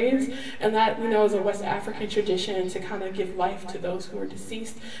the graves, and that is a West African tradition to kind of give life to those who are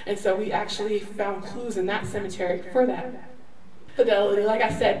deceased. And so we actually found clues in that cemetery for that. Fidelity, like I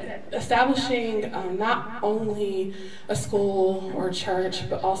said, establishing not only a school or a church,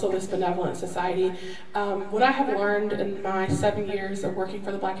 but also this benevolent society. What I have learned in my 7 years of working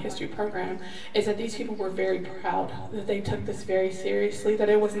for the Black History Program is that these people were very proud, that they took this very seriously, that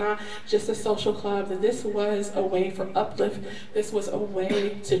it was not just a social club, that this was a way for uplift, this was a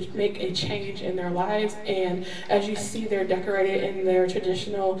way to make a change in their lives. And as you see, they're decorated in their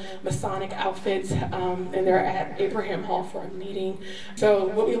traditional Masonic outfits, and they're at Abraham Hall for a meeting. So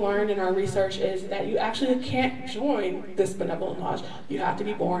what we learned in our research is that you actually can't join this benevolent lodge. You have to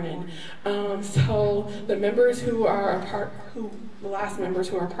be born in. So the members who are a part, the last members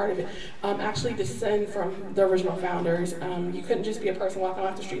who are a part of it, actually descend from the original founders. You couldn't just be a person walking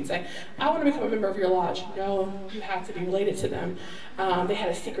off the street and say, I want to become a member of your lodge. No, you have to be related to them. They had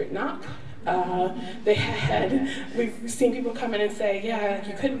a secret knock. We've seen people come in and say, yeah,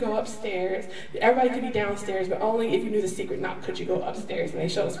 you couldn't go upstairs. Everybody could be downstairs, but only if you knew the secret knock could you go upstairs. And they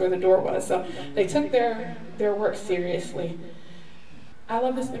showed us where the door was. So they took their work seriously. I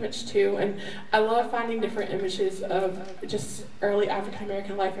love this image too, and I love finding different images of just early African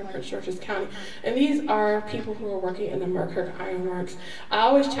American life in Prince George's County. And these are people who are working in the Merkirk Ironworks. I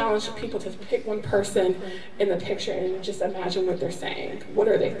always challenge people to pick one person in the picture and just imagine what they're saying. What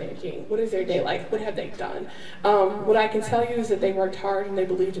are they thinking? What is their day like? What have they done? What I can tell you is that they worked hard and they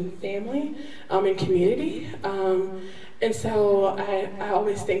believed in family and community. And so I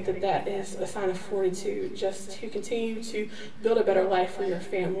always think that that is a sign of fortitude, just to continue to build a better life for your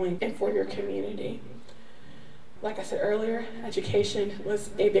family and for your community. Like I said earlier, education was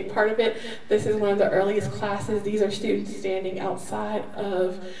a big part of it. This is one of the earliest classes. These are students standing outside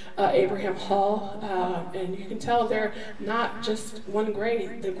of Abraham Hall, and you can tell they're not just one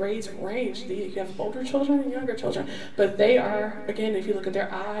grade. The grades range. You have older children and younger children, but they are, again, if you look at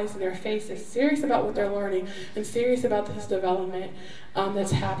their eyes and their faces, serious about what they're learning and serious about this development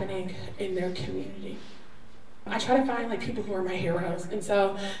that's happening in their community. I try to find like people who are my heroes, and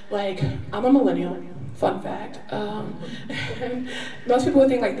so like I'm a millennial, fun fact, and most people would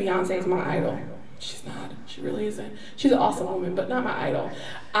think like Beyonce is my idol. She's not, she really isn't. She's an awesome woman, but not my idol.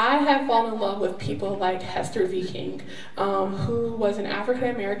 I have fallen in love with people like Hester V. King, who was an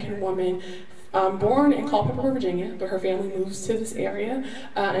African-American woman born in Culpeper, Virginia, but her family moves to this area,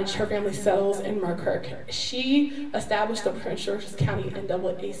 and her family settles in Merkirk. She established the Prince George's County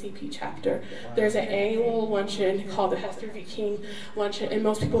NAACP chapter. There's an annual luncheon called the Hester V. King Luncheon, and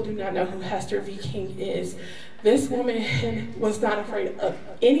most people do not know who Hester V. King is. This woman was not afraid of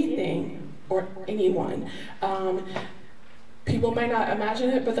anything or anyone. People may not imagine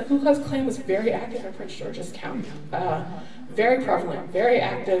it, but the Ku Klux Klan was very active in Prince George's County. Very prevalent, very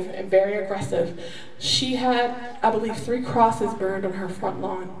active, and very aggressive. She had, I believe, 3 crosses burned on her front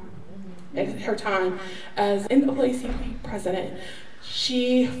lawn in her time as NAACP president.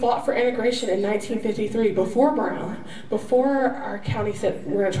 She fought for integration in 1953, before Brown, before our county said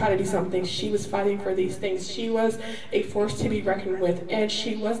we're going to try to do something. She was fighting for these things. She was a force to be reckoned with, and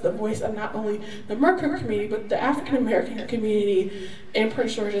she was the voice of not only the Merkirk community, but the African American community in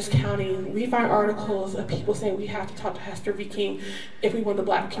Prince George's County. We find articles of people saying we have to talk to Hester V. King if we want the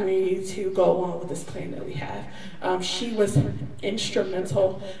Black community to go along with this plan that we have. She was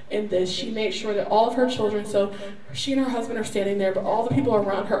instrumental in this. She made sure that all of her children, so she and her husband are standing there, but all the people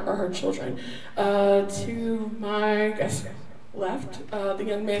around her are her children. To my, left, the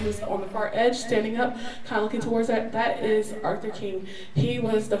young man who's on the far edge, standing up, kind of looking towards that is Arthur King. He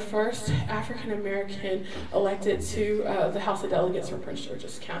was the first African-American elected to the House of Delegates for Prince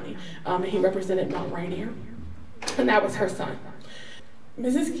George's County, and he represented Mount Rainier, and that was her son.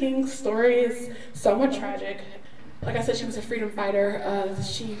 Mrs. King's story is somewhat tragic. Like I said, she was a freedom fighter.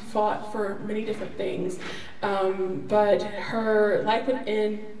 She fought for many different things, but her life would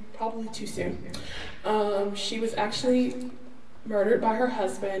end probably too soon. She was actually murdered by her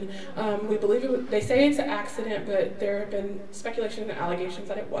husband. We believe they say it's an accident, but there have been speculation and allegations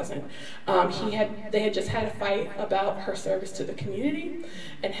that it wasn't. They had just had a fight about her service to the community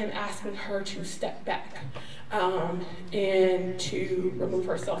and him asking her to step back and to remove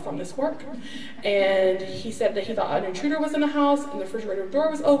herself from this work. And he said that he thought an intruder was in the house and the refrigerator door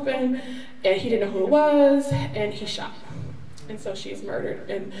was open and he didn't know who it was, and he shot. And so she's murdered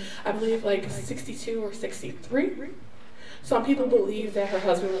in, I believe, like 62 or 63. Some people believe that her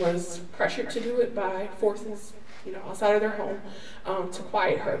husband was pressured to do it by forces, outside of their home, to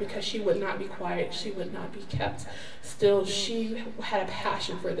quiet her, because she would not be quiet, she would not be kept still. She had a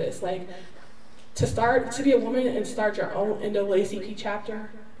passion for this, like to be a woman and start your own NAACP chapter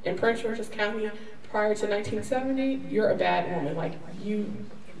in Prince George's County prior to 1970. You're a bad woman, like you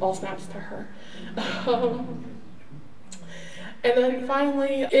all snaps to her. And then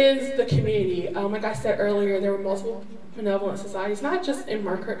finally is the community. Like I said earlier, there were multiple benevolent societies, not just in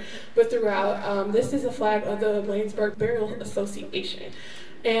Merkirk, but throughout. This is a flag of the Bladensburg Burial Association.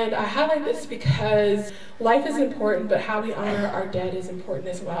 And I highlight this because life is important, but how we honor our dead is important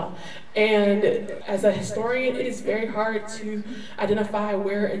as well. And as a historian, it is very hard to identify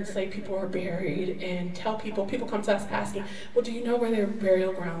where enslaved people are buried and tell people. People come to us asking, well, do you know where their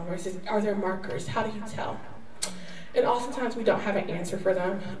burial ground was? Are there markers? How do you tell? And oftentimes we don't have an answer for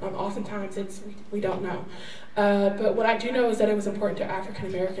them. Oftentimes we don't know. But what I do know is that it was important to African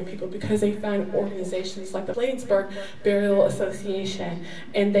American people because they found organizations like the Bladensburg Burial Association,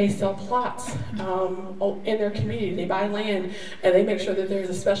 and they sell plots in their community. They buy land and they make sure that there's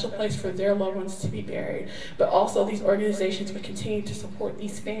a special place for their loved ones to be buried. But also these organizations would continue to support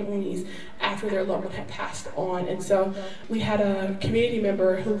these families after their loved one had passed on. And so we had a community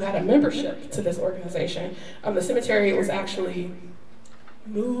member who had a membership to this organization. The cemetery was actually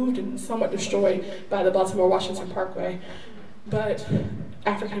moved and somewhat destroyed by the Baltimore-Washington Parkway. But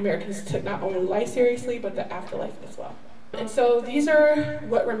African Americans took not only life seriously, but the afterlife as well. And so these are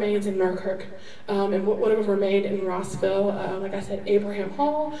what remains in Merkirk, and what would have remained in Rossville. Like I said, Abraham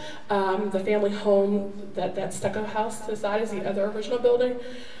Hall, the family home, that stucco house to the side is the other original building.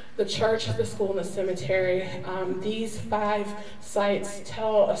 the church, the school, and the cemetery. These 5 sites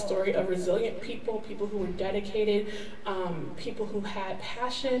tell a story of resilient people, people who were dedicated, people who had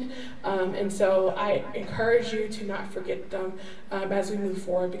passion, and so I encourage you to not forget them as we move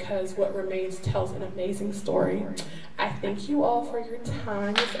forward, because what remains tells an amazing story. I thank you all for your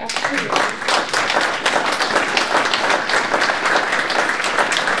time this afternoon.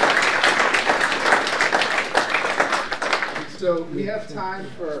 So we have time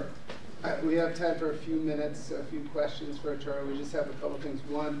for a few minutes, a few questions for Artura. We just have a couple things.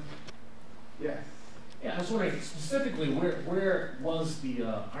 One, yes. Yeah, I was wondering specifically where was the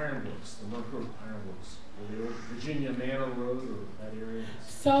ironworks, the Merkur ironworks? Were they over Virginia Manor Road or that area?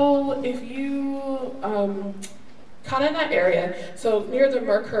 So if you kind of in that area, so near the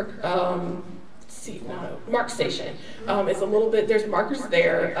Merkur Mark Station, it's a little bit, there's markers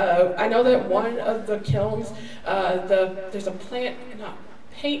there. I know that one of the kilns, there's a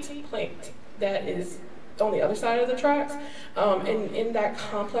paint plant that is on the other side of the tracks, and in that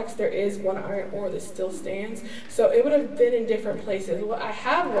complex there is one iron ore that still stands. So it would have been in different places. What I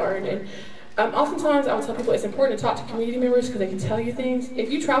have learned, and oftentimes I will tell people it's important to talk to community members because they can tell you things. If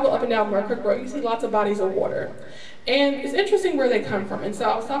you travel up and down Merkur Road, you see lots of bodies of water. And it's interesting where they come from. And so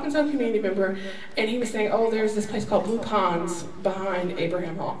I was talking to a community member, and he was saying, oh, there's this place called Blue Ponds behind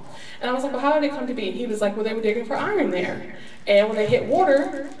Abraham Hall. And I was like, well, how did it come to be? And he was like, well, they were digging for iron there. And when they hit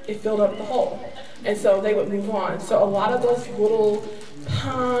water, it filled up the hole. And so they would move on. So a lot of those little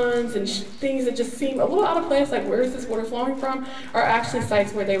ponds and things that just seem a little out of place, like where is this water flowing from, are actually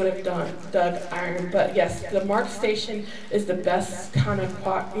sites where they would have dug iron. But yes, the Mark Station is the best kind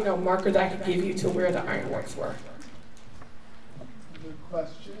of marker that I could give you to where the ironworks were.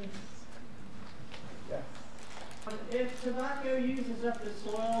 Questions? Yes. If tobacco uses up the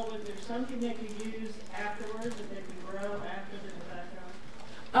soil, was there something they could use afterwards that they could grow after the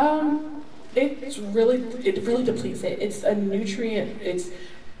tobacco? It really depletes it. It's a nutrient.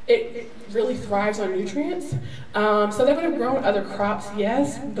 It really thrives on nutrients. So they would have grown other crops,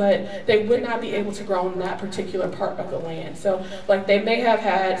 yes, but they would not be able to grow on that particular part of the land. So like they may have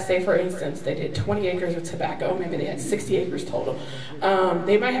had, say for instance, they did 20 acres of tobacco, maybe they had 60 acres total.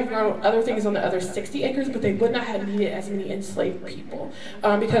 They might have grown other things on the other 60 acres, but they would not have needed as many enslaved people.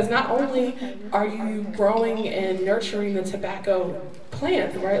 Because not only are you growing and nurturing the tobacco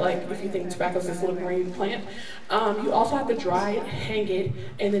plant, right? Like if you think tobacco is this little green plant, you also have to dry it, hang it,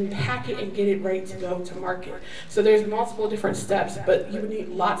 and then pack it and get it ready to go to market. So there's multiple different steps, but you would need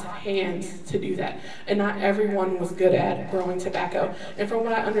lots of hands to do that. And not everyone was good at growing tobacco. And from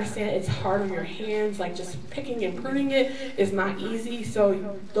what I understand, it's hard on your hands, like just picking and pruning it is not easy.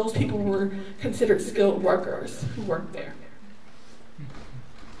 So those people were considered skilled workers who worked there.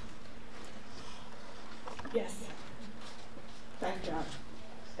 Yes. Thank God.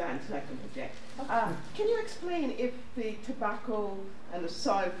 Stand so I can project. Can you explain if the tobacco and the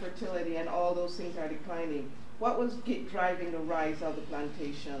soil fertility and all those things are declining, what was driving the rise of the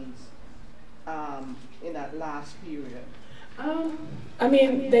plantations in that last period? I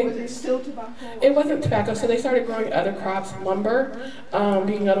mean, was it still tobacco? It wasn't tobacco, so they started growing other crops, lumber,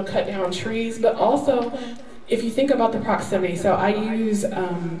 being able to cut down trees, but also, if you think about the proximity, so I use,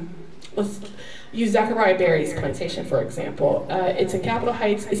 let's use Zachariah Berry's plantation, for example. It's in Capitol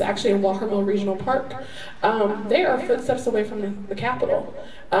Heights. It's actually in Walker Mill Regional Park. They are footsteps away from the Capitol.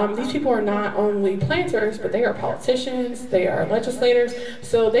 These people are not only planters, but they are politicians, they are legislators,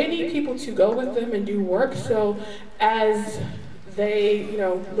 so they need people to go with them and do work. So as they,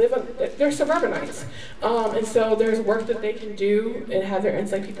 they're suburbanites. And so there's work that they can do and have their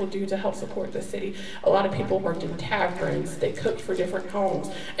enslaved people do to help support the city. A lot of people worked in taverns, they cooked for different homes,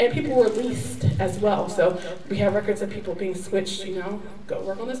 and people were leased as well. So we have records of people being switched, go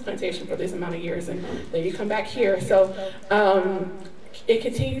work on this plantation for this amount of years, and then you come back here. So it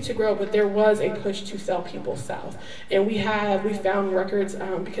continued to grow, but there was a push to sell people south. And we found records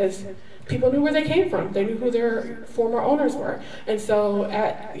because people knew where they came from. They knew who their former owners were. And so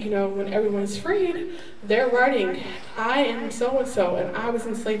when everyone's freed, they're writing, I am so-and-so, and I was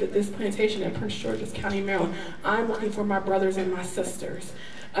enslaved at this plantation in Prince George's County, Maryland. I'm looking for my brothers and my sisters.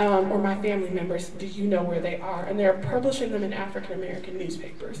 Or my family members, do you know where they are? And they're publishing them in African American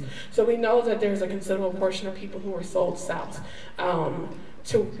newspapers. So we know that there's a considerable portion of people who are sold south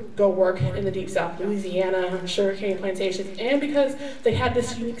to go work in the Deep South, Louisiana, sugarcane plantations, and because they had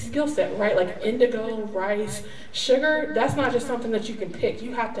this unique skill set, right? Like indigo, rice, sugar, that's not just something that you can pick.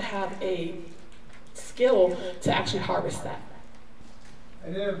 You have to have a skill to actually harvest that. I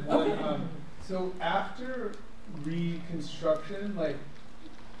did have one, so after Reconstruction,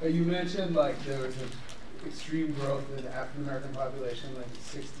 you mentioned there was extreme growth in the African American population, like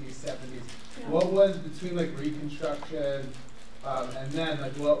the 60s, 70s. Yeah. What was between like Reconstruction and then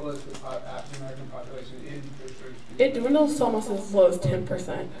like what was the African American population in the church? It dwindled almost as low as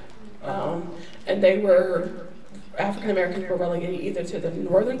 10%, and they were. African Americans were relegated either to the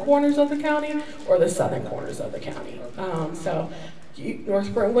northern corners of the county or the southern corners of the county.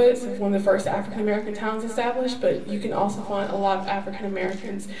 North Brentwood is one of the first African American towns established, but you can also find a lot of African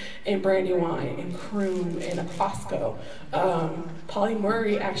Americans in Brandywine, in Croom, in Aquasco. Polly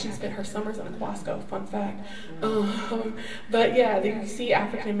Murray actually spent her summers in Aquasco, fun fact. But yeah, you see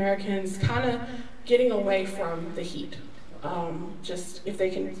African Americans kind of getting away from the heat. Just if they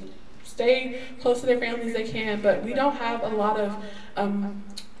can stay close to their families, they can, but we don't have a lot of,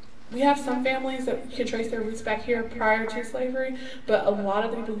 we have some families that can trace their roots back here prior to slavery, but a lot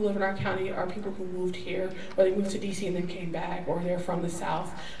of the people who live in our county are people who moved here, or they moved to DC and then came back, or they're from the South.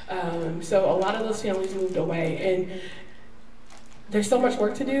 So a lot of those families moved away, and there's so much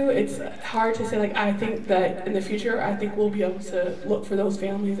work to do. It's hard to say, like, I think that in the future, I think we'll be able to look for those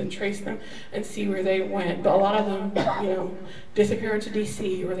families and trace them and see where they went. But a lot of them, you know, disappear into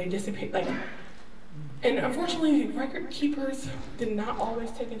DC, or they disappear, like, and unfortunately, record keepers did not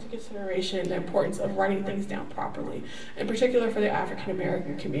always take into consideration the importance of writing things down properly, in particular for the African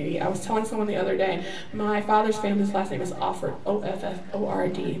American community. I was telling someone the other day, my father's family's last name is Offord,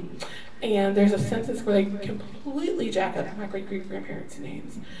 O-F-F-O-R-D. And there's a census where they completely jack up my great-great-grandparents'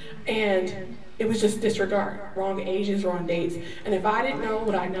 names. And it was just disregard, wrong ages, wrong dates. And if I didn't know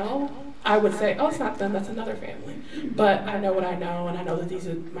what I know, I would say, oh, it's not them, that's another family. But I know what I know, and I know that these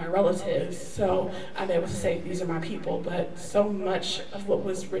are my relatives, so I'm able to say these are my people. But so much of what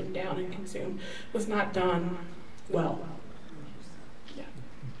was written down and consumed was not done well. Yeah.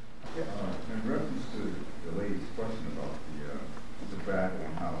 In reference to the lady's question about the tobacco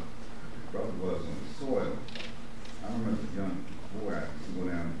and how brother was on the soil. I remember as a young boy, I used to go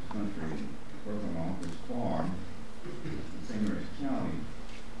down the country and work on my uncle's farm in St. Mary's County.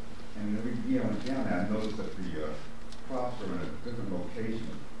 And every year I went down there, I noticed that the crops were in a different location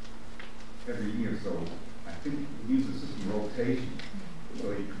every year. So I think he used the system rotation.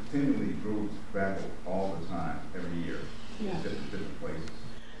 So he continually grew tobacco all the time, every year, in different places.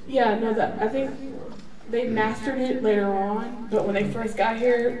 Yeah, no, that I think they mastered it later on, but when they first got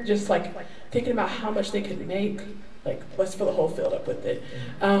here, just like thinking about how much they could make, like let's fill the whole field up with it,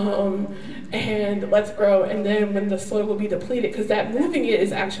 and let's grow. And then when the soil will be depleted, because that moving it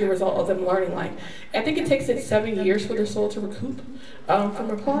is actually a result of them learning. Like I think it takes 7 years for their soil to recoup from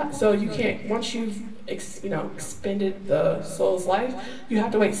a plot. So you can't, once you've expended the soil's life, you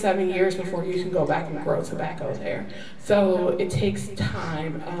have to wait 7 years before you can go back and grow tobacco there. So it takes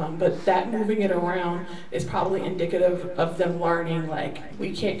time, but that moving it around is probably indicative of them learning, like,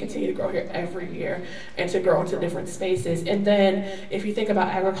 we can't continue to grow here every year and to grow into different spaces. And then if you think about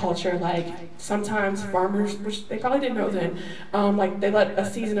agriculture, like sometimes farmers, which they probably didn't know then, like they let a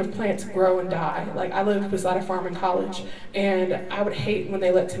season of plants grow and die. Like I lived beside a farm in college, and I would hate when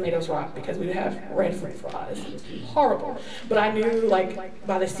they let tomatoes rot because we would have red fruit flies. It was horrible. But I knew, like,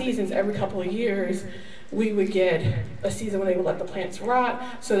 by the seasons, every couple of years, we would get a season when they would let the plants rot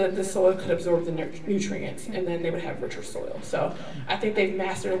so that the soil could absorb the nutrients, and then they would have richer soil. So I think they've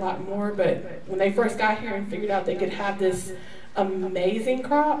mastered a lot more, but when they first got here and figured out they could have this amazing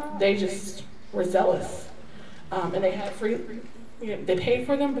crop, they just were zealous. And they had free, they paid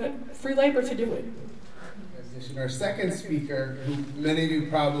for them, but free labor to do it. Our second speaker, who many of you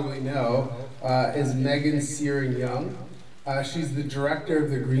probably know, is M-NCPPC. She's the director of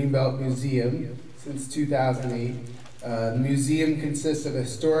the Greenbelt Museum since 2008. The museum consists of a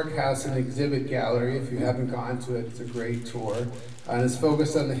historic house and exhibit gallery. If you haven't gone to it, it's a great tour. And is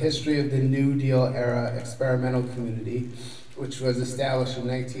focused on the history of the New Deal era experimental community, which was established in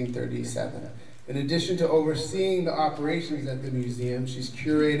 1937. In addition to overseeing the operations at the museum, she's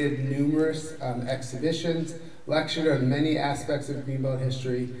curated numerous exhibitions, lectured on many aspects of Greenbelt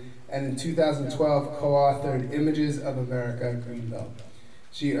history, and in 2012 co-authored Images of America, Greenbelt.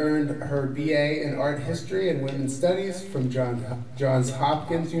 She earned her BA in Art History and Women's Studies from Johns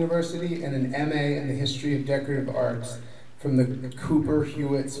Hopkins University and an MA in the History of Decorative Arts from the Cooper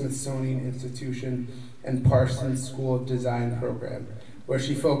Hewitt Smithsonian Institution and Parsons School of Design program, where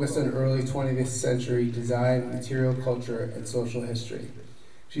she focused on early 20th century design, material culture, and social history.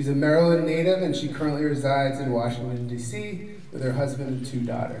 She's a Maryland native, and she currently resides in Washington, D.C. with her husband and 2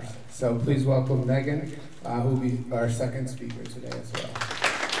 daughters. So please welcome Megan, who will be our second speaker today as well.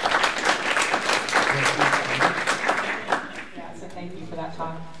 Yeah, so thank you for that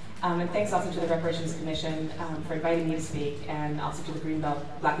talk. And thanks also to the Reparations Commission for inviting me to speak, and also to the Greenbelt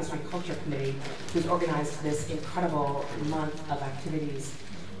Black History Culture Committee, who's organized this incredible month of activities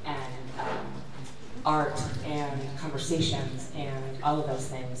and art and conversations and all of those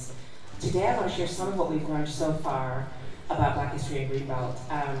things. Today I want to share some of what we've learned so far about Black history in Greenbelt.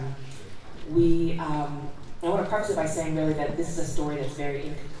 I want to preface it by saying really that this is a story that's very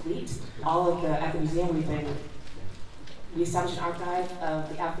incomplete. At the museum we established an archive of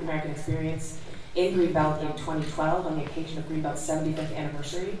the African American experience in Greenbelt in 2012 on the occasion of Greenbelt's 75th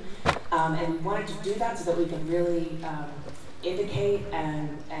anniversary. And we wanted to do that so that we could really indicate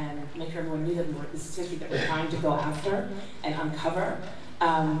and make sure everyone knew that this is history that we're trying to go after and uncover.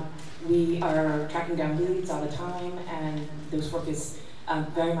 We are tracking down leads all the time, and this work is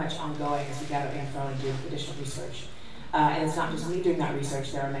very much ongoing as we gather info and do additional research. And it's not just me doing that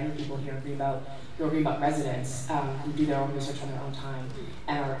research. There are many people here in Greenbelt who are Greenbelt residents who do their own research on their own time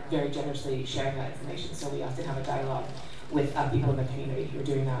and are very generously sharing that information. So we often have a dialogue with people in the community who are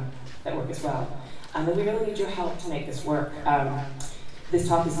doing that work as well. And we really need your help to make this work. This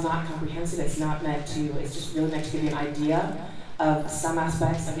talk is not comprehensive. It's just really meant to give you an idea of some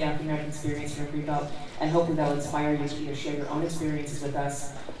aspects of the African American experience here in Greenbelt, and hopefully that will inspire you to either share your own experiences with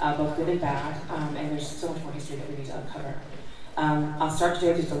us, both good and bad, and there's so much more history that we need to uncover. I'll start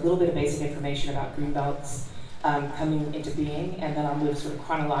today with just a little bit of basic information about Greenbelt's coming into being, and then I'll move sort of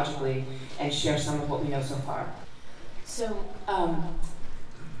chronologically and share some of what we know so far. So,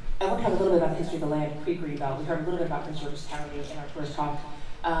 I want to have a little bit about the history of the land pre-Greenbelt. We heard a little bit about Prince George's County in our first talk,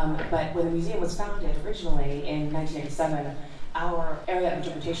 but when the museum was founded originally in 1987, our area of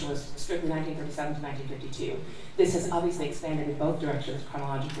interpretation was strictly 1937 to 1952. This has obviously expanded in both directions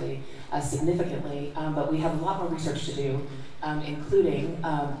chronologically significantly, but we have a lot more research to do, including,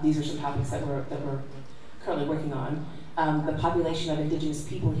 these are some topics that we're currently working on, the population of indigenous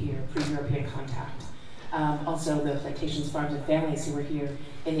people here pre-European contact. Also the plantations, farms, and families who were here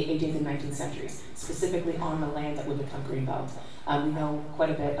in the 18th and 19th centuries, specifically on the land that would become Greenbelt. We know quite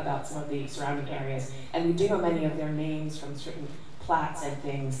a bit about some of the surrounding areas, and we do know many of their names from certain plats and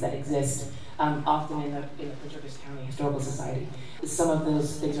things that exist, often in the Prince George's County Historical Society. Some of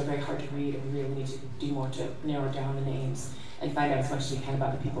those things are very hard to read, and we really need to do more to narrow down the names and find out as much as we can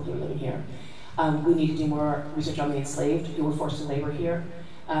about the people who are living here. We need to do more research on the enslaved who were forced to labor here.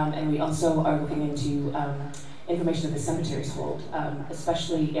 And we also are looking into information that the cemeteries hold,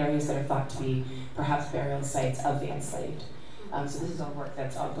 especially areas that are thought to be perhaps burial sites of the enslaved. So this is all work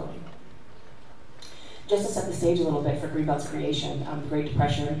that's ongoing. Just to set the stage a little bit for Greenbelt's creation, the Great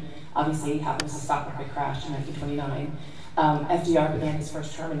Depression obviously happens, the stock market crashed in 1929. FDR began his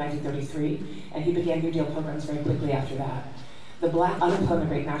first term in 1933, and he began New Deal programs very quickly after that. The black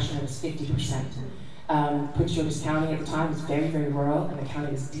unemployment rate nationally was 50%. Prince George's County at the time was very, very rural, and the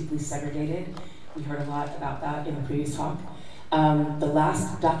county was deeply segregated. We heard a lot about that in the previous talk. The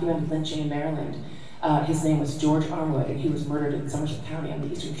last documented lynching in Maryland, his name was George Armwood, and he was murdered in Somerset County on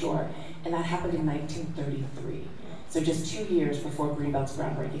the Eastern Shore, and that happened in 1933. So just 2 years before Greenbelt's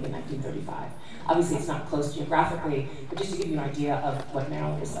groundbreaking in 1935. Obviously, it's not close geographically, but just to give you an idea of what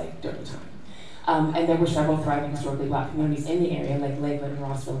Maryland was like during the time. And there were several thriving historically black communities in the area, like Lakeland,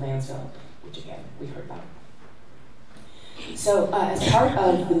 Rossville, Mansfield, which again, we heard about. So as part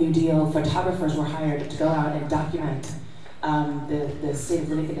of the New Deal, photographers were hired to go out and document the state of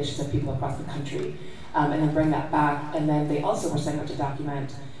living conditions of people across the country, and then bring that back. And then they also were sent out to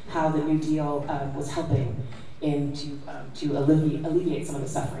document how the New Deal was helping to alleviate some of the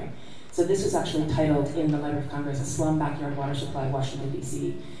suffering. So this was actually titled in the Letter of Congress, "A Slum Backyard Water Supply, Washington,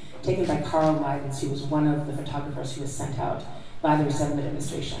 D.C., taken by Carl Leibens, who was one of the photographers who was sent out by the Resettlement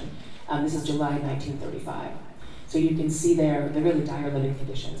Administration. This is July 1935. So you can see there the really dire living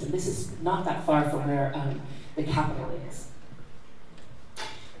conditions. And this is not that far from where the Capitol is.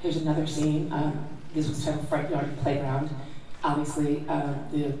 Here's another scene. This was titled Front Yard Playground. Obviously,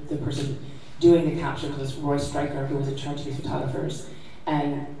 the person doing the captions was Roy Stryker, who was in charge of these photographers.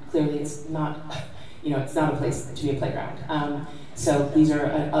 And clearly it's not, it's not a place to be a playground. So these are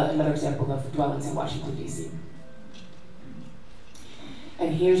another example of dwellings in Washington, D.C.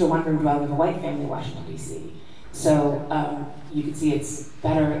 And here's a one-room dwelling of a white family in Washington, D.C. So you can see it's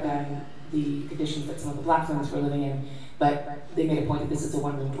better than the conditions that some of the black families were living in, but they made a point that this is a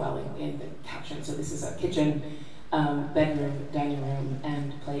one-room dwelling in the caption. So this is a kitchen, bedroom, dining room,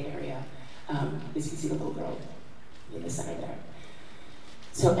 and play area. As you can see the little girl in the center there.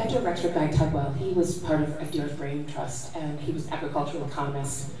 So enter Rexford Guy Tugwell. He was part of FDR's Brain Trust, and he was an agricultural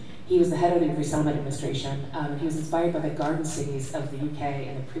economist. He was the head of the Resettlement Administration. He was inspired by the garden cities of the UK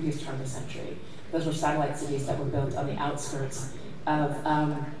in the previous turn of the century. Those were satellite cities that were built on the outskirts of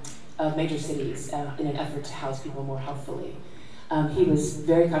of major cities in an effort to house people more healthfully. He was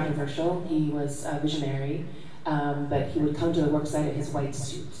very controversial. He was a visionary, but he would come to the worksite in his white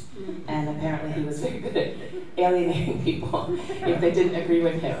suit. And apparently he was very good at alienating people if they didn't agree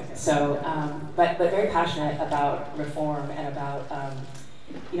with him. So, but very passionate about reform and about,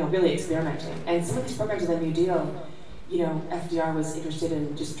 really experimenting. And some of these programs in the New Deal, FDR was interested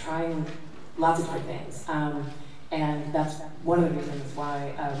in just trying lots of different things. And that's one of the reasons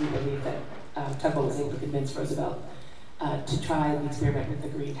why we believe that Tugboat was able to convince Roosevelt to try the experiment with the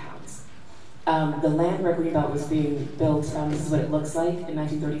green towns. The land where Greenbelt was being built, this is what it looks like in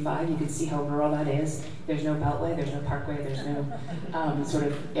 1935. You can see how rural that is. There's no beltway, there's no parkway, there's no sort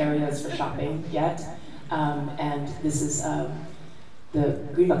of areas for shopping yet. And this is the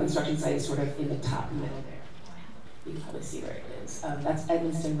Greenbelt construction site is sort of in the top middle there. You can probably see where it is. That's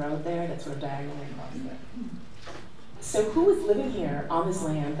Edmonston Road there, that's sort of diagonally across there. So who was living here on this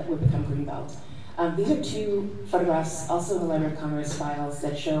land that would become Greenbelt? These are two photographs, also in the Library of Congress files,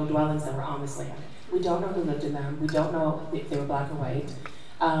 that show dwellings that were on this land. We don't know who lived in them. We don't know if they were black or white.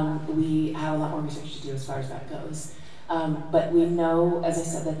 We have a lot more research to do as far as that goes. But we know, as I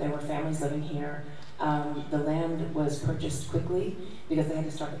said, that there were families living here. The land was purchased quickly because they had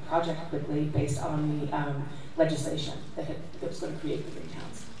to start the project quickly based on the legislation that was going to create the green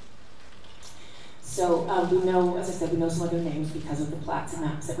towns. So we know, as I said, we know some of their names because of the plats and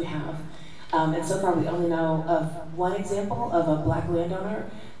maps that we have. And so far we only know of one example of a black landowner,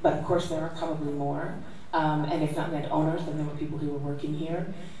 but of course there are probably more. And if not landowners, then there were people who were working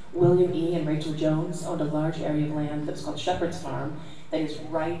here. William E. and Rachel Jones owned a large area of land that was called Shepherd's Farm that is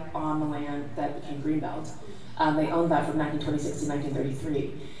right on the land that became Greenbelt. They owned that from 1926 to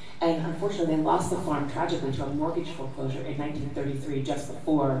 1933. And unfortunately, they lost the farm tragically to a mortgage foreclosure in 1933, just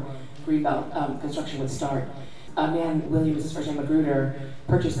before Greenbelt construction would start. A man, William was his first name, Magruder,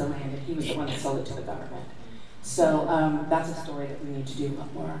 purchased the land, and he was the one that sold it to the government. So that's a story that we need to do a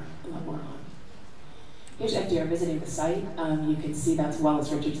lot more on. Here's FDR visiting the site. You can see that's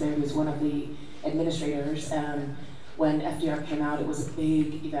Wallace Richards there, who's one of the administrators. When FDR came out, it was a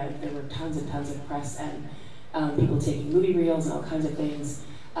big event. There were tons and tons of press and people taking movie reels and all kinds of things.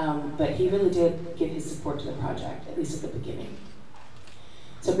 But he really did give his support to the project, at least at the beginning.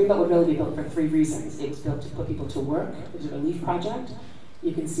 So Greenbelt would really be built for three reasons. It was built to put people to work. It was a relief project.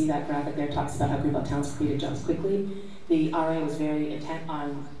 You can see that graphic there talks about how Greenbelt towns created jobs quickly. The RA was very intent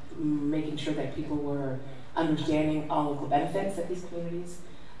on making sure that people were understanding all of the benefits that these communities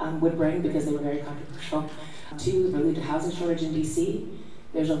would bring because they were very controversial. Two, relieved a housing shortage in DC.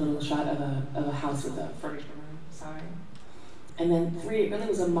 There's a little shot of a house with a furnished room, sorry. And then three, it really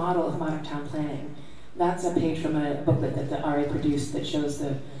was a model of modern town planning. That's a page from a booklet that the RA produced that shows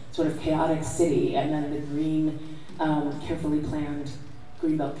the sort of chaotic city and then the green, carefully planned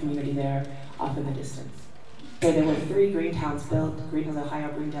Greenbelt community there off in the distance. So there were three green towns built: Green Hills,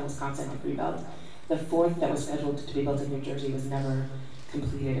 Ohio, Greendale, Wisconsin, and Greenbelt. The fourth that was scheduled to be built in New Jersey was never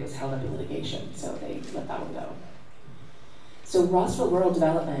completed. It was held up in litigation, so they let that one go. So Rossville Rural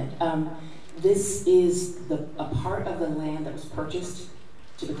Development, this is a part of the land that was purchased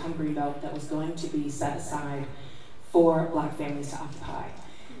to become Greenbelt that was going to be set aside for black families to occupy.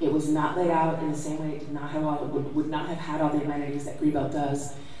 It was not laid out in the same way. It did not have would not have had all the amenities that Greenbelt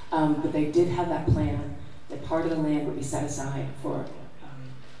does, but they did have that plan that part of the land would be set aside for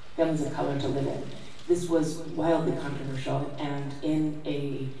families of color to live in. This was wildly controversial, and in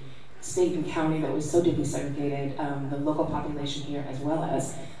a state and county that was so deeply segregated, the local population here, as well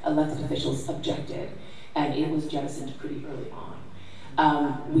as elected officials, objected, and it was jettisoned pretty early on.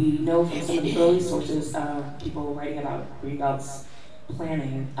 We know from some of the early sources, people writing about Greenbelt's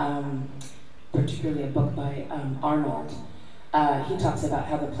planning, particularly a book by Arnold. He talks about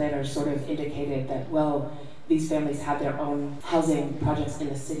how the planners sort of indicated that, well, these families had their own housing projects in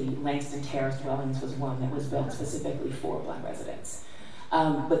the city. Langston Terrace dwellings was one that was built specifically for black residents.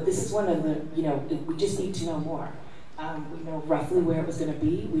 But this is one of the, we just need to know more. We know roughly where it was going to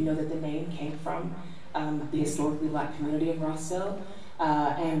be. We know that the name came from the historically black community of Rossville.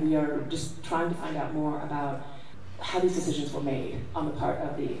 And we are just trying to find out more about how these decisions were made on the part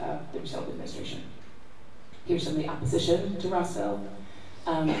of the Roosevelt administration. Here's some of the opposition to Rossville.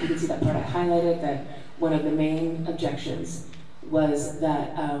 You can see that part I highlighted, that one of the main objections was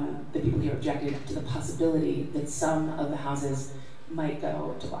that the people here objected to the possibility that some of the houses might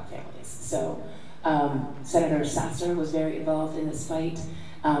go to black families. So Senator Sasser was very involved in this fight,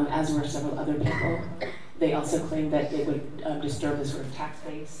 as were several other people. They also claimed that it would disturb the sort of tax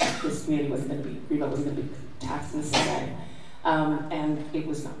base. This community wasn't going to be, Greenbelt wasn't going to be taxed in the same way. And it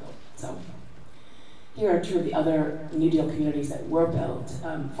was not built. So Here are two of the other New Deal communities that were built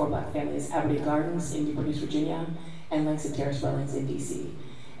for Black families: Aberdeen Gardens in Newport News, Virginia, and Langston Terrace Wellings in DC.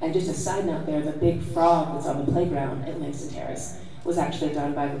 And just a side note there, the big frog that's on the playground at Langston Terrace was actually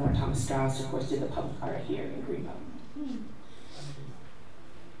done by Lenore Thomas Strauss, who of course did the public art here in Greenbelt.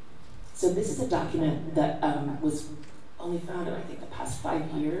 So this is a document that was only found in, I think, the past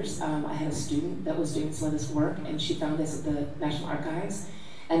 5 years. I had a student that was doing some of this work, and she found this at the National Archives.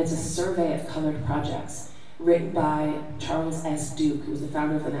 And it's a survey of colored projects written by Charles S. Duke, who was the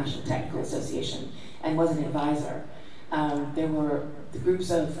founder of the National Technical Association and was an advisor. There were the groups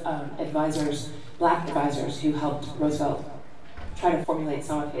of advisors, Black advisors, who helped Roosevelt try to formulate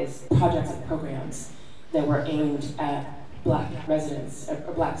some of his projects and programs that were aimed at Black residents,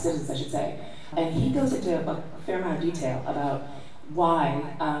 or Black citizens, I should say. And he goes into a fair amount of detail about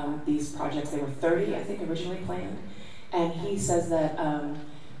why these projects, there were 30, I think, originally planned. And he says that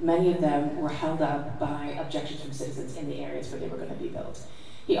many of them were held up by objections from citizens in the areas where they were going to be built.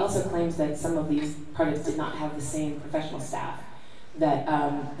 He also claims that some of these projects did not have the same professional staff that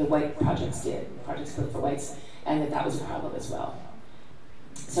the white projects did, projects built for whites, and that was a problem as well.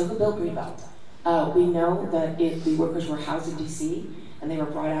 So who built Greenbelt? We know that the workers were housed in DC, and they were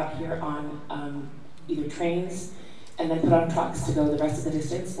brought out here on either trains and then put on trucks to go the rest of the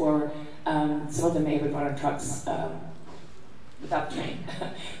distance, or some of them may have been brought on trucks without the train.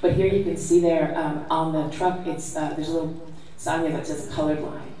 But here you can see there on the truck, there's a little sign there that says colored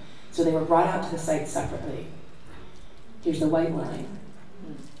line. So they were brought out to the site separately. Here's the white line,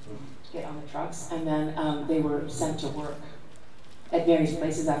 get on the trucks, and then they were sent to work at various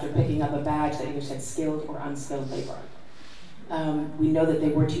places after picking up a badge that either said skilled or unskilled labor. We know that they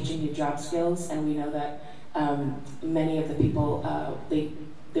were teaching you job skills, and we know that many of the people,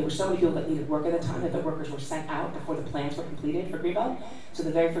 there were so many people that needed work at the time that the workers were sent out before the plans were completed for Greenbelt. So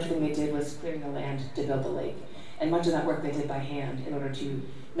the very first thing they did was clearing the land to build the lake. And much of that work they did by hand in order to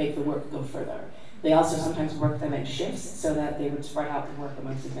make the work go further. They also sometimes worked them in shifts so that they would spread out the work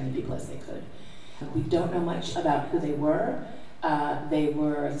amongst as many people as they could. We don't know much about who they were. They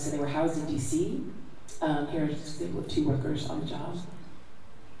were, as I said, they were housed in DC. Here's the two workers on the job.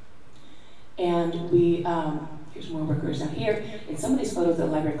 And here's more workers. Now here, in some of these photos of the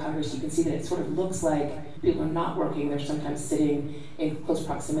Library of Congress, you can see that it sort of looks like people are not working. They're sometimes sitting in close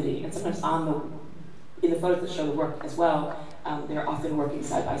proximity. And sometimes in the photos that show the work as well, they're often working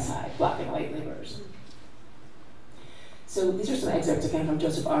side by side, Black and white laborers. So these are some excerpts again from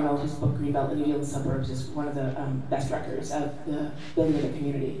Joseph Arnold, whose book Greenbelt, The New Deal in the Suburbs is one of the best records of the building of the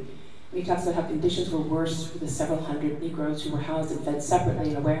community. And he talks about how conditions were worse for the several hundred Negroes who were housed and fed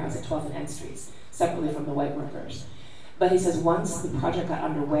separately in a warehouse at 12th and N Streets, separately from the white workers. But he says once the project got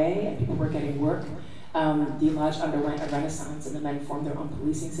underway and people were getting work, the lodge underwent a renaissance, and the men formed their own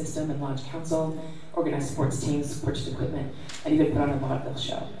policing system and lodge council, organized sports teams, purchased equipment, and even put on a vaudeville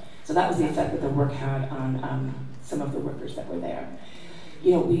show. So that was the effect that the work had on some of the workers that were there.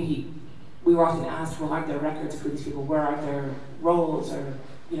 You know, we were often asked, well, aren't there records of who these people were? Aren't there rolls or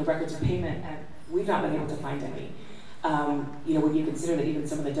records of payment? And we've not been able to find any. When you consider that even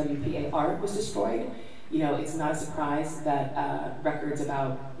some of the WPA art was destroyed, it's not a surprise that records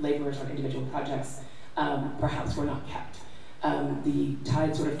about laborers on individual projects perhaps were not kept. The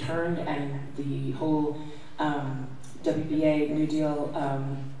tide sort of turned, and the whole WPA New Deal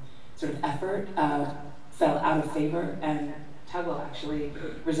sort of effort fell out of favor, and Tugwell actually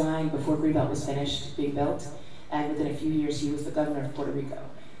resigned before Greenbelt was finished being built, and within a few years he was the governor of Puerto Rico.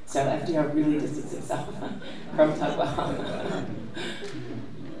 So FDR really distanced himself from Tugwell.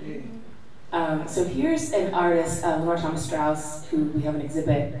 So here's an artist, Lenore Thomas Strauss, who we have an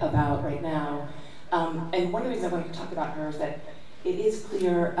exhibit about right now. And one of the reasons I wanted to talk about her is that it is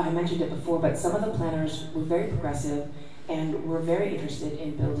clear, I mentioned it before, but some of the planners were very progressive and were very interested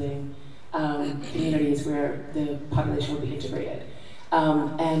in building communities where the population would be integrated.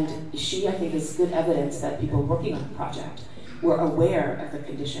 And she, I think, is good evidence that people working on the project were aware of the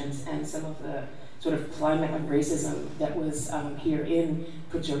conditions and some of the sort of climate of racism that was here in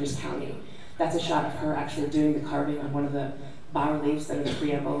Prince George's County. That's a shot of her actually doing the carving on one of the bas-reliefs that are the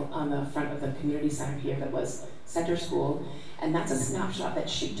preamble on the front of the community center here that was Center School. And that's a snapshot that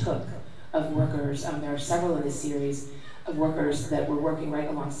she took of workers. There are several in this series of workers that were working right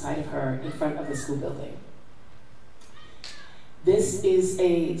alongside of her in front of the school building. This is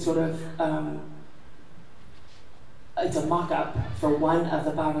a sort of, it's a mock-up for one of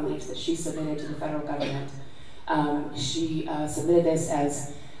the bas-reliefs that she submitted to the federal government. She submitted this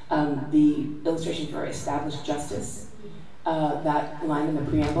as the illustration for established justice, that line in the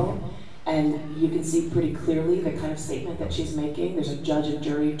preamble, and you can see pretty clearly the kind of statement that she's making. There's a judge and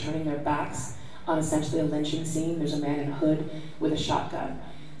jury turning their backs on essentially a lynching scene. There's a man in a hood with a shotgun.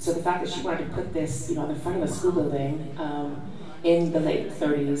 So the fact that she wanted to put this, on the front of a school building in the late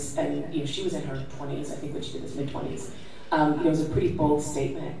 30s, and she was in her 20s, I think, when she did this, mid-20s. It was a pretty bold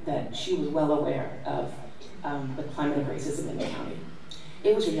statement that she was well aware of the climate of racism in the county.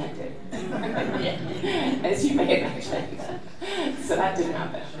 It was rejected, as you may imagine. So that didn't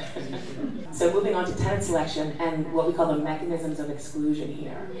happen. So moving on to tenant selection and what we call the mechanisms of exclusion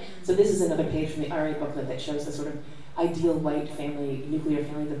here. So this is another page from the RA booklet that shows the sort of ideal white family, nuclear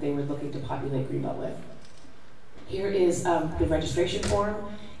family that they were looking to populate Greenbelt with. Here is the registration form.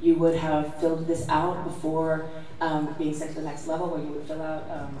 You would have filled this out before being sent to the next level, where you would fill out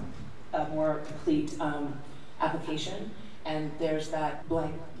a more complete application. And there's that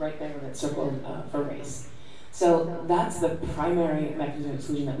blank right there that's circled for race. So that's the primary mechanism of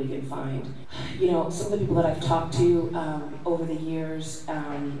exclusion that we can find. Some of the people that I've talked to over the years,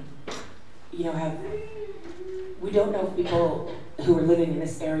 we don't know if people who were living in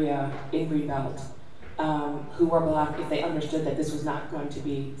this area in Greenbelt who were Black, if they understood that this was not going to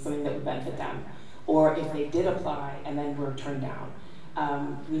be something that would benefit them, or if they did apply and then were turned down.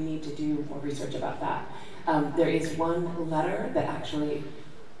 We need to do more research about that. There is one letter that actually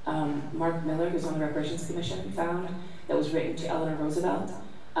Mark Miller, who's on the Reparations Commission, found that was written to Eleanor Roosevelt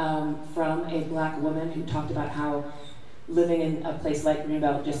from a Black woman who talked about how living in a place like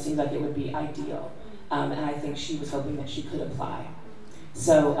Greenbelt just seemed like it would be ideal. And I think she was hoping that she could apply.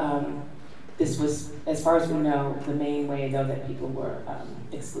 So this was, as far as we know, the main way, though, that people were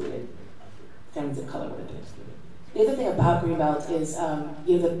excluded. Families of color would have been excluded. The other thing about Greenbelt is,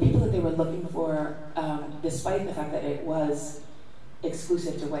 the people that they were looking for, despite the fact that it was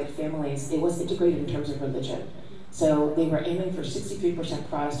exclusive to white families, it was integrated in terms of religion. So they were aiming for 63%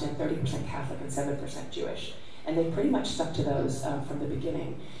 Protestant, 30% Catholic, and 7% Jewish. And they pretty much stuck to those from the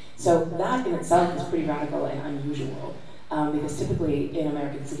beginning. So that in itself is pretty radical and unusual, because typically in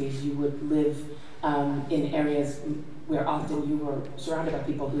American cities you would live in areas where often you were surrounded by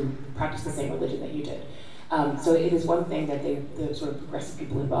people who practiced the same religion that you did. So it is one thing that the sort of progressive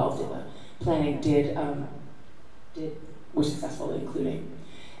people involved in the planning were successful in including.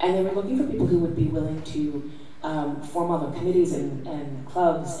 And they were looking for people who would be willing to form all the committees and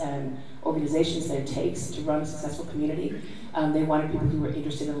clubs and organizations that it takes to run a successful community. They wanted people who were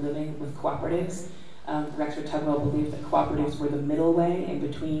interested in living with cooperatives. Rexford Tugwell believed that cooperatives were the middle way in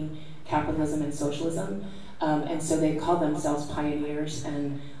between capitalism and socialism. And so they called themselves pioneers,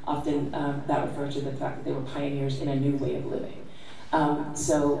 and often that refers to the fact that they were pioneers in a new way of living.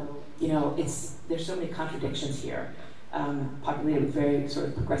 There's so many contradictions here, populated with very sort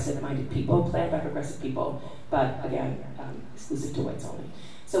of progressive-minded people, planned by progressive people, but again, exclusive to whites only.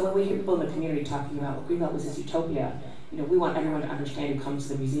 So when we hear people in the community talking about, well, Greenbelt was this utopia, we want everyone to understand who comes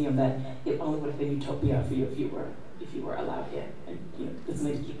to the museum that it only would have been utopia for you if you were allowed in, and that's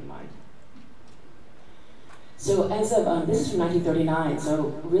something to keep in mind. So as of, this is from 1939,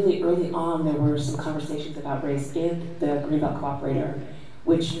 so really early on there were some conversations about race in the Greenbelt Cooperator,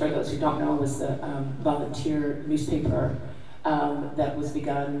 which for those who don't know was the volunteer newspaper that was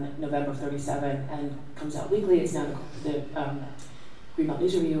begun November of '37 and comes out weekly. It's now the Greenbelt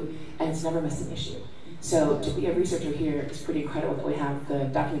News Review, and it's never missed an issue. So to be a researcher here, it's pretty incredible that we have the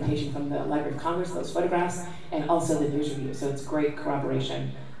documentation from the Library of Congress, those photographs, and also the news review. So it's great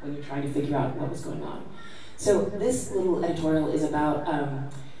corroboration when you're trying to figure out what was going on. So this little editorial is about,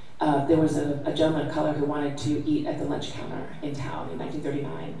 there was a gentleman of color who wanted to eat at the lunch counter in town in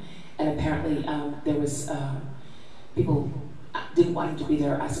 1939. And apparently there was, people didn't want him to be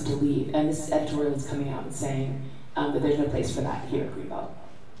there, asked him to leave. And this editorial is coming out and saying that there's no place for that here at Greenbelt.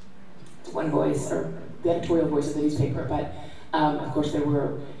 It's one voice, or the editorial voice of the newspaper, but of course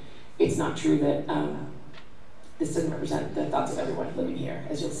it's not true that this doesn't represent the thoughts of everyone living here,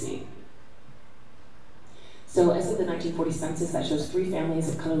 as you'll see. So as of the 1940 census, that shows 3 families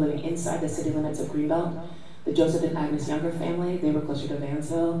of color living inside the city limits of Greenbelt. The Joseph and Agnes Younger family, they were closer to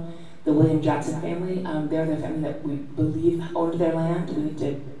Vansville. The William Jackson family, they're the family that we believe owned their land. We need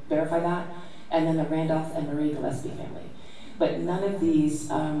to verify that. And then the Randolph and Marie Gillespie family. But none of these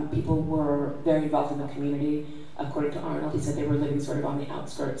people were very involved in the community. According to Arnold, he said they were living sort of on the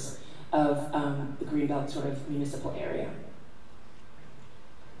outskirts of the Greenbelt sort of municipal area.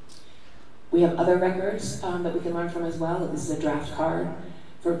 We have other records that we can learn from as well. This is a draft card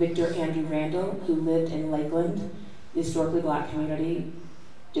for Victor Andrew Randall, who lived in Lakeland, the historically Black community,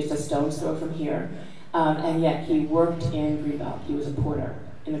 just a stone's throw from here. And yet he worked in Greenbelt. He was a porter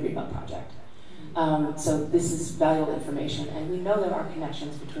in the Greenbelt Project. So this is valuable information. And we know there are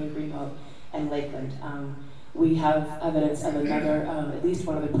connections between Greenbelt and Lakeland. We have evidence of another, at least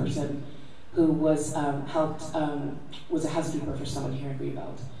one other person who was was a housekeeper for someone here in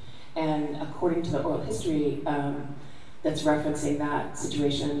Greenbelt. And according to the oral history that's referencing that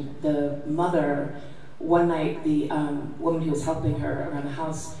situation, the mother, one night the woman who was helping her around the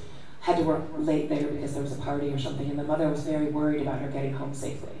house had to work late there because there was a party or something, and the mother was very worried about her getting home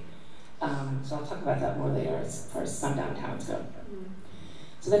safely. So I'll talk about that more later as far as sundown towns go.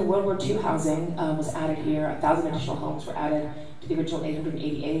 So then World War II housing was added here. 1,000 additional homes were added to the original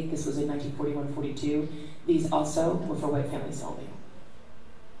 888. This was in 1941-42. These also were for white families only.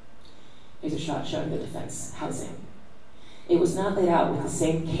 Here's a shot showing the defense housing. It was not laid out with the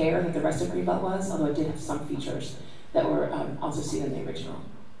same care that the rest of Greenbelt was, although it did have some features that were also seen in the original.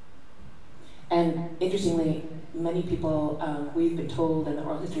 And interestingly, many people, we've been told, and the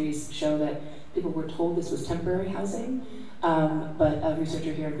oral histories show that people were told this was temporary housing, but a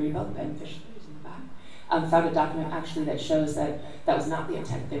researcher here in Greenbelt, Ben Fisher, who's in the back, found a document actually that shows that that was not the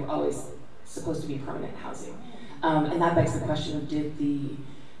intent. They were always supposed to be permanent housing. And that begs the question, did the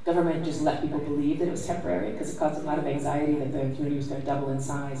government just let people believe that it was temporary? Because it caused a lot of anxiety that the community was going to double in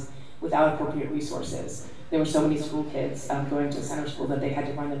size without appropriate resources. There were so many school kids going to center school that they had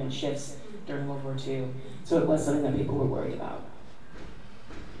to run them in shifts during World War II. So it was something that people were worried about.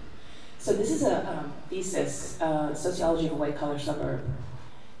 So this is a thesis, Sociology of a White Collar Suburb.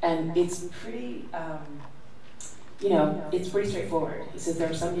 And it's pretty, it's pretty straightforward. He says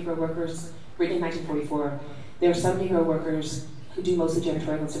there are some Negro workers, written in 1944, there are some Negro workers who do mostly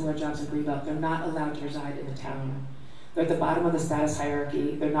janitorial and similar jobs in Greenbelt. They're not allowed to reside in the town. They're at the bottom of the status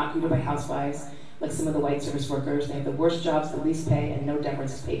hierarchy. They're not greeted by housewives, like some of the white service workers. They have the worst jobs, the least pay, and no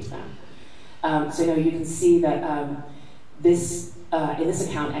deference is paid to them. So you can see that this, in this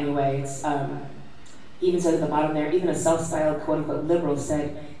account anyway, it's, even said at the bottom there, even a self-styled quote-unquote liberal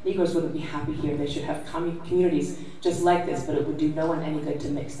said, Negroes wouldn't be happy here. They should have communities just like this, but it would do no one any good to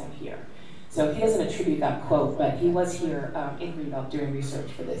mix them here. So he doesn't attribute that quote, but he was here in Greenbelt doing research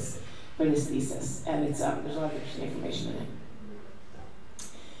for this thesis, and it's, there's a lot of interesting information in it.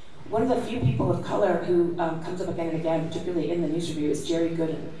 One of the few people of color who comes up again and again, particularly in the news review, is Jerry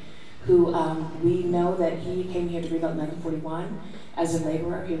Gooden, who we know that he came here to Greenbelt in 1941 as a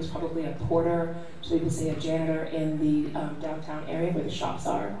laborer. He was probably a porter, so we could say a janitor in the downtown area where the shops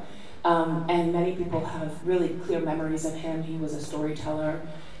are. And many people have really clear memories of him. He was a storyteller,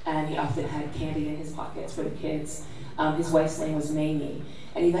 and he often had candy in his pockets for the kids. His wife's name was Mamie.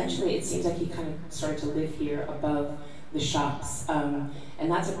 And eventually it seems like he kind of started to live here above the shops. And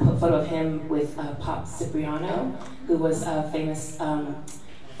that's a photo of him with Pop Cipriano, who was a famous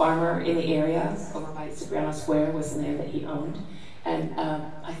farmer in the area. Over by Cipriano Square was the land that he owned. And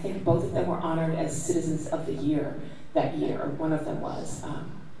I think both of them were honored as Citizens of the Year that year, or one of them was.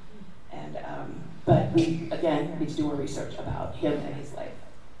 But we, again, need to do more research about him and his life.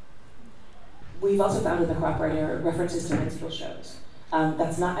 We've also found in the crop writer references to minstrel shows.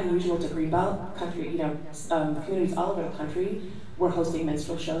 That's not unusual to Greenbelt. Communities all over the country were hosting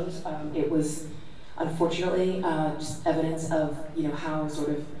minstrel shows. It was, unfortunately, just evidence of how sort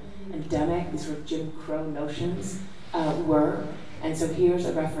of endemic these sort of Jim Crow notions were. And so here's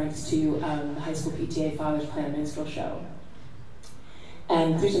a reference to the high school PTA Fathers Plan a Minstrel Show.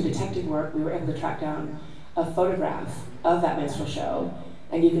 And through some detective work, we were able to track down a photograph of that minstrel show.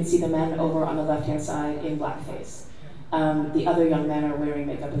 And you can see the men over on the left-hand side in blackface. The other young men are wearing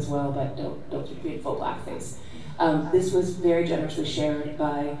makeup as well, but don't be in full blackface. This was very generously shared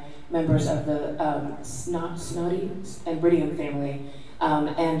by members of the Snoddy and Brittingham family,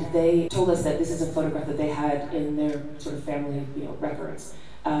 and they told us that this is a photograph that they had in their sort of family, records,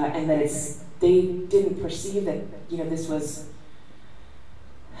 and that they didn't perceive that this was.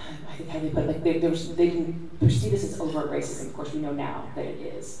 I think how they put it, like they didn't perceive this as overt racism. Of course, we know now that it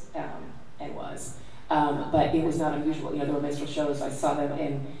is and was. But it was not unusual. There were minstrel shows. I saw them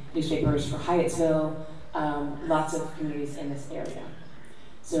in newspapers for Hyattsville, lots of communities in this area.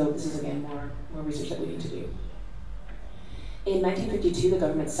 So this is, again, more research that we need to do. In 1952, the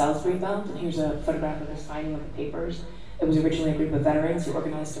government sells Greenbelt, and here's a photograph of this finding of the papers. It was originally a group of veterans who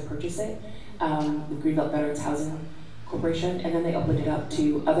organized to purchase it, the Greenbelt Veterans Housing Corporation, and then they opened it up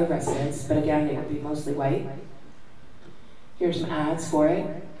to other residents, but again, they would be mostly white. Here's some ads for it.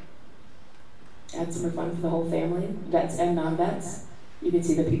 Ads some fun for the whole family, vets and non-vets. You can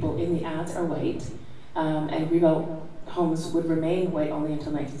see the people in the ads are white, and Greenbelt homes would remain white only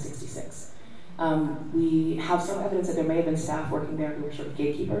until 1966. We have some evidence that there may have been staff working there who were sort of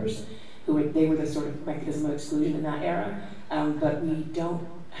gatekeepers, they were the sort of mechanism of exclusion in that era, but we've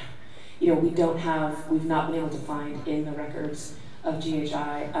not been able to find in the records of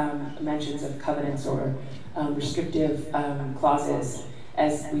GHI mentions of covenants or restrictive clauses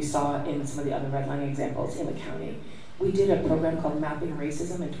as we saw in some of the other redlining examples in the county. We did a program called Mapping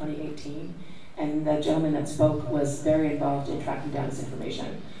Racism in 2018, and the gentleman that spoke was very involved in tracking down this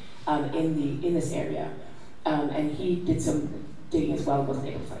information in this area. And he did some digging as well, wasn't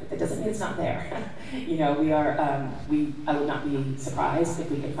able to find it. That doesn't mean it's not there. You know, I would not be surprised if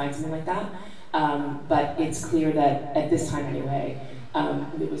we could find something like that. But it's clear that at this time anyway,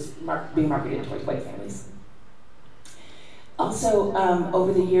 it was being marketed towards white families. Also,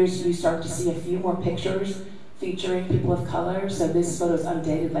 over the years, you start to see a few more pictures featuring people of color. So this photo is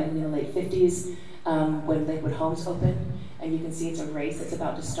undated, like in the late 50s, when Lakewood Homes opened. And you can see it's a race that's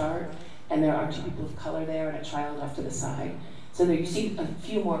about to start. And there are two people of color there and a child off to the side. So there you see a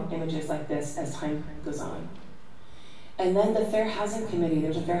few more images like this as time goes on. And then the Fair Housing Committee,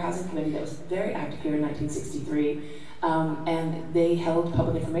 there's a Fair Housing Committee that was very active here in 1963. And they held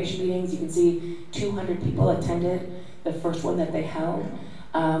public information meetings. You can see 200 people attended the first one that they held.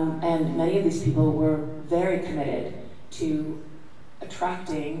 And many of these people were very committed to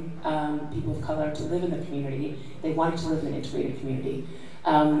attracting people of color to live in the community. They wanted to live in an integrated community.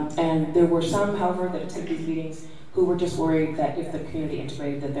 And there were some, however, that attended these meetings who were just worried that if the community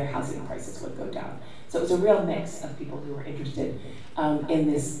integrated, that their housing prices would go down. So it was a real mix of people who were interested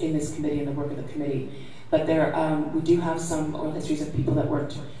in this committee and the work of the committee. But we do have some oral histories of people that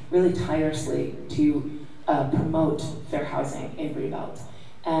worked really tirelessly to promote fair housing in Greenbelt.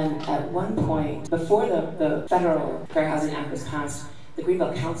 And at one point, before the federal Fair Housing Act was passed, the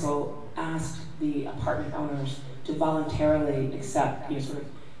Greenbelt Council asked the apartment owners to voluntarily accept,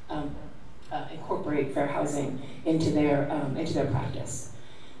 incorporate fair housing into their practice.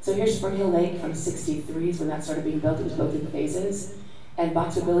 So here's Spring Hill Lake from '63 when that started being built. It was built in phases, and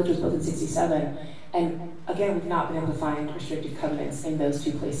Boxwood Village was built in '67. And again, we've not been able to find restricted covenants in those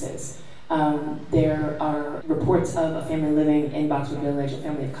two places. There are reports of a family living in Boxwood Village, a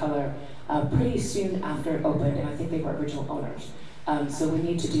family of color, pretty soon after it opened, and I think they were original owners. So we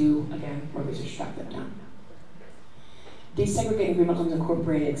need to do, again, more research to track them down. Desegregating Greenbelt Homes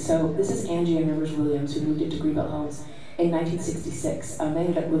Incorporated. So this is Angie and Rivers Williams, who moved into Greenbelt Homes in 1966. They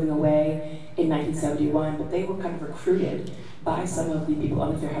ended up moving away in 1971, but they were kind of recruited by some of the people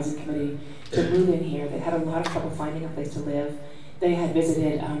on the Fair Housing Committee to move in here. They had a lot of trouble finding a place to live. They had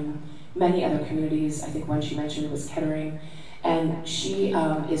visited many other communities. I think one she mentioned was Kettering. And she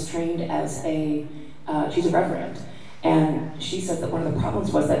is trained as she's a reverend. And she says that one of the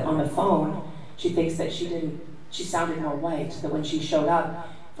problems was that on the phone, she thinks that she sounded more white, that when she showed up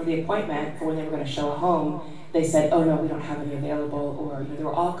for the appointment, for when they were going to show a home, they said, oh no, we don't have any available, or there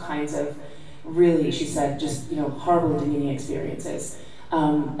were all kinds of really, she said, just horrible demeaning experiences.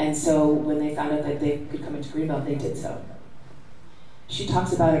 And so when they found out that they could come into Greenbelt, they did so. She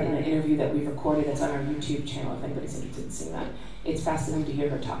talks about it in an interview that we've recorded that's on our YouTube channel, if anybody's interested in seeing that. It's fascinating to hear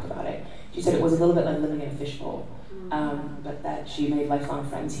her talk about it. She said it was a little bit like living in a fishbowl, but that she made lifelong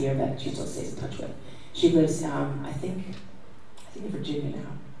friends here that she still stays in touch with. She lives, I think in Virginia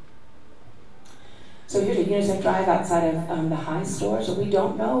now. So here's a Unisex Drive outside of the High store. So we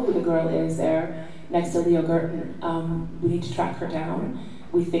don't know who the girl is there next to Leo Gerton. We need to track her down.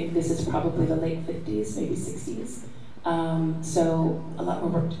 We think this is probably the late 50s, maybe 60s. So a lot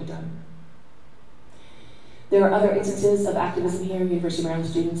more work to be done. There are other instances of activism here. University of Maryland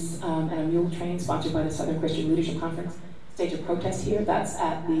students and a mule train sponsored by the Southern Christian Leadership Conference stage a protest here. That's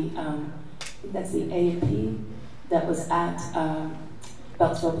at that's the A&P that was at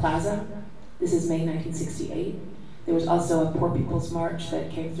Beltsville Plaza. This is May 1968. There was also a Poor People's March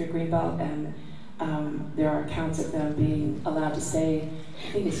that came through Greenbelt, and there are accounts of them being allowed to stay.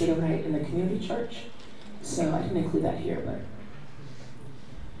 I think they stayed overnight in the community church. So I didn't include that here, but.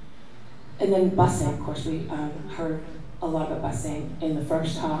 And then busing, of course, we heard a lot about busing in the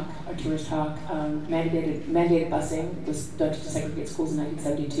first talk, Artura's talk. Mandated busing was done to desegregate schools in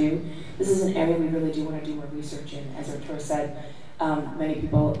 1972. This is an area we really do want to do more research in. As Artura said, many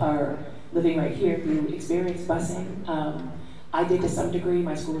people are living right here who experience busing. I did to some degree.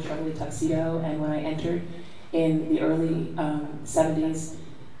 My school was Charlie Tuxedo, and when I entered in the early 70s,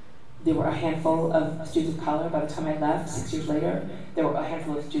 there were a handful of students of color. By the time I left, 6 years later, there were a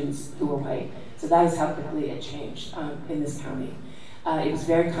handful of students who were white. So that is how quickly it changed in this county. It was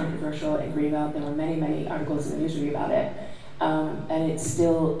very controversial in Greenbelt. There were many, many articles in the newsroom about it. And it's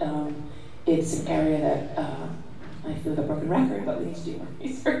still, it's an area that I feel like a broken record, but we need to do more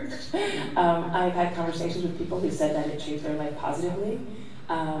research. I've had conversations with people who said that it changed their life positively,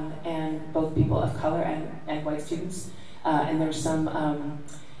 and both people of color and white students. And there's some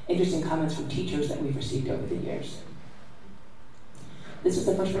interesting comments from teachers that we've received over the years. This was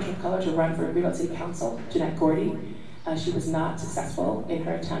the first person of color to run for Greenbelt City Council, Jeanette Gordy. She was not successful in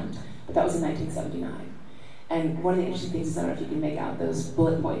her attempt, but that was in 1979. And one of the interesting things is, I don't know if you can make out those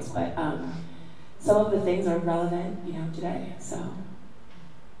bullet points, but some of the things are relevant, today. So.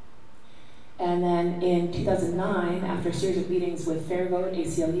 And then in 2009, after a series of meetings with Fair Vote,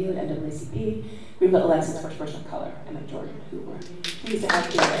 ACLU, and NAACP, Greenbelt elects its first person of color, Emma Jordan, who were pleased to have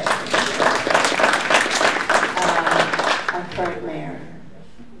here. Our current mayor.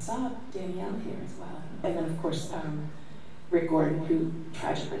 I saw Danielle here as well. And then, of course, Rick Gordon, who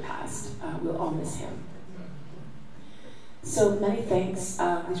tragically passed. We'll all miss him. So many thanks.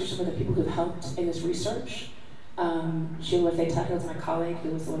 These are some of the people who have helped in this research. Sheila is my colleague, who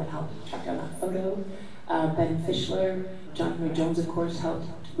was the one that helped track down that photo. Ben Fischler, John Henry Jones, of course, helped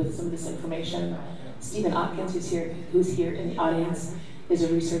with some of this information. Stephen Atkins, who's here in the audience, is a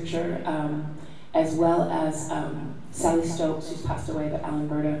researcher, as well as Sally Stokes, who's passed away, but Alan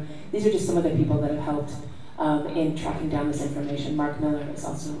Berta. These are just some of the people that have helped in tracking down this information. Mark Miller is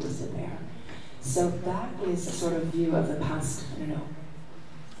also listed there. So that is a sort of view of the past,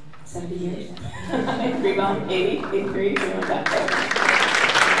 70 years. Greenbelt, 80, 83, something like that.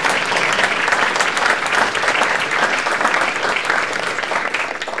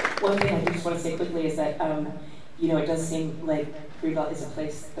 One thing I just want to say quickly is that, it does seem like Greenbelt is a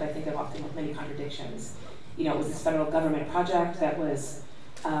place that I think of often with many contradictions. It was this federal government project that was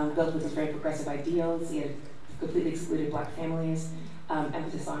built with these very progressive ideals. It had completely excluded black families,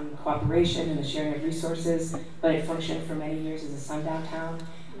 emphasis on cooperation and the sharing of resources, but it functioned for many years as a sundown town.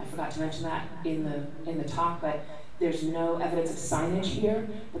 I forgot to mention that in the talk, but there's no evidence of signage here,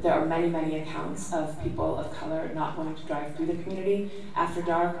 but there are many, many accounts of people of color not wanting to drive through the community after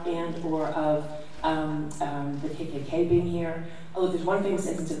dark, and or of the KKK being here. Oh, there's one famous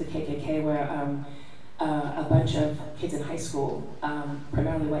instance of the KKK where a bunch of kids in high school,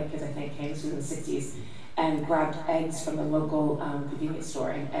 primarily white kids, I think, came through in the 60s and grabbed eggs from the local convenience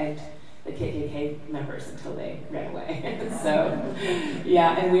store and egged the KKK members until they ran away. So,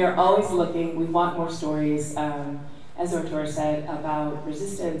 yeah, and we are always looking. We want more stories, as Artura said, about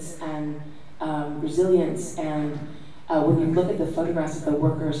resistance and resilience. And when you look at the photographs of the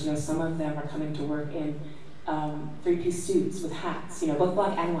workers, some of them are coming to work in three-piece suits with hats, both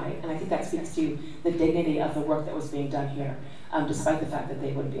black and white. And I think that speaks to the dignity of the work that was being done here, despite the fact that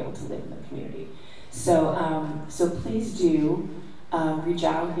they wouldn't be able to live in the community. So, so please do reach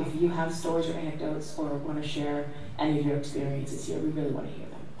out if you have stories or anecdotes or want to share any of your experiences here. We really want to hear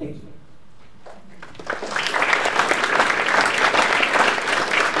them. Thank you.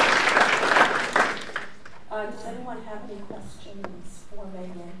 Does anyone have any questions for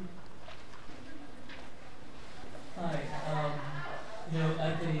Megan? Hi.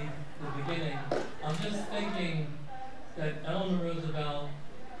 At the beginning, I'm just thinking that Eleanor Roosevelt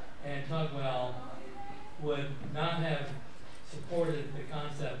and Tugwell would not have supported the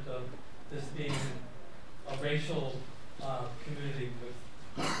concept of this being a racial community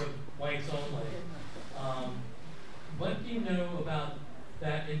with whites only. What do you know about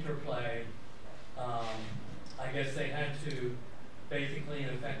that interplay? I guess they had to basically, in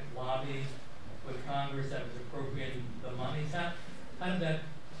effect, lobby with Congress that was appropriating the money. How did that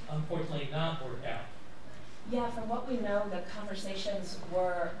unfortunately not work out? Yeah, from what we know, the conversations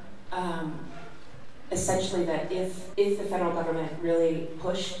were essentially that if the federal government really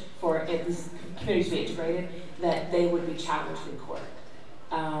pushed for these communities to be integrated, that they would be challenged in court,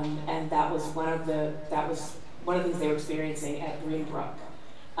 and that was one of the things they were experiencing at Greenbelt.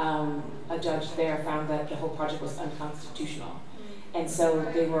 A judge there found that the whole project was unconstitutional, and so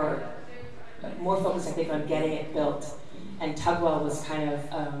they were more focused, I think, on getting it built, and Tugwell was kind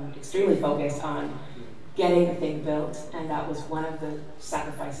of extremely focused on getting the thing built, and that was one of the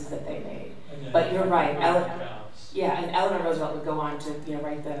sacrifices that they made. But you're right, and Eleanor Roosevelt would go on to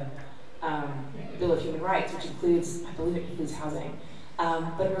write the Bill of Human Rights, which includes, I believe it includes housing.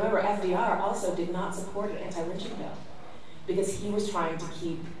 But remember, FDR also did not support an anti-lynching bill because he was trying to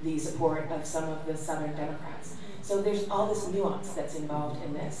keep the support of some of the Southern Democrats. So there's all this nuance that's involved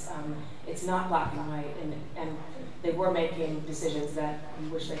in this. It's not black and white, and they were making decisions that we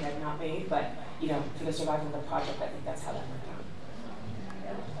wish they had not made, but for the survival of the project, I think that's how that worked out.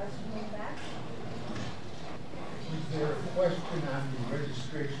 Was there a question on the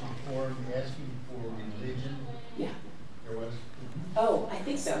registration form asking for religion? Yeah. There was? Oh, I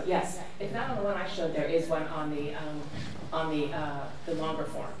think so, yes. If not on the one I showed, there is one on the longer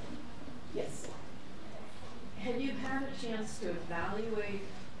form. Yes. Have you had a chance to evaluate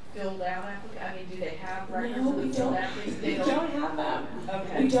filled out applications? I mean, do they have records No, of the filled out? We don't have them.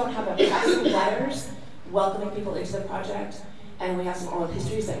 Okay. We don't have them. We have some letters welcoming people into the project, And we have some oral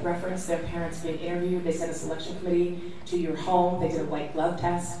histories that reference their parents being interviewed. They sent a selection committee to your home. They did a white glove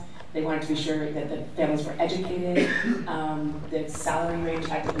test. They wanted to be sure that the families were educated. The salary range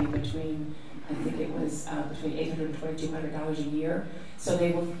had to be between, I think it was between $800 and $2,200 a year. So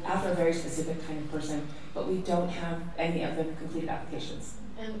they were after a very specific kind of person, but we don't have any of the completed applications.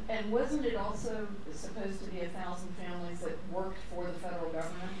 And wasn't it also supposed to be 1,000 families that worked for the federal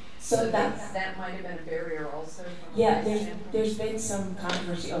government? So that might have been a barrier also. Yeah, there's been some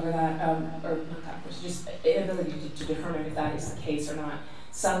controversy over that, or not controversy, just inability to determine if that is the case or not.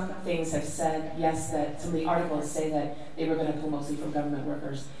 Some things have said, yes, that some of the articles say that they were going to pull mostly from government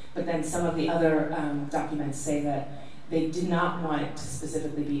workers, but then some of the other documents say that they did not want it to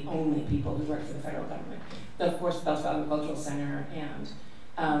specifically be only people who worked for the federal government. But of course, Beltsville Agricultural Center and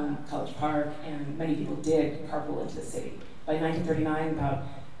College Park, and many people did carpool into the city. By 1939, about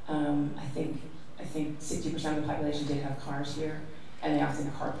I think 60% of the population did have cars here, and they often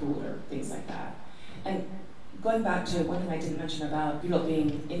carpooled or things like that. And going back to one thing I didn't mention about Greenbelt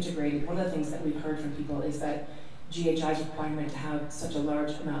being integrated, one of the things that we've heard from people is that GHI's requirement to have such a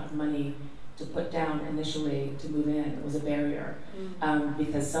large amount of money to put down initially to move in was a barrier,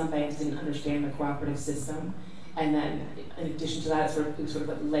 because some banks didn't understand the cooperative system. And then, in addition to that, it sort of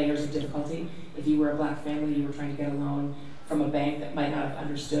like layers of difficulty. If you were a black family, you were trying to get a loan from a bank that might not have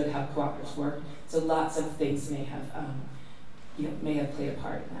understood how cooperatives work. So lots of things may have, may have played a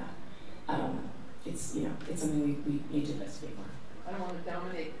part in that. It's something we need to investigate more. I don't want to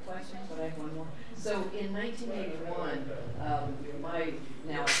dominate the questions, but I have one more. So in 1981, my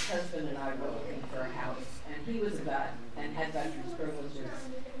now husband and I were looking for a house, and he was a vet and had veterans privileges,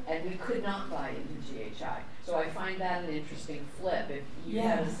 and we could not buy into GHI. So I find that an interesting flip. If you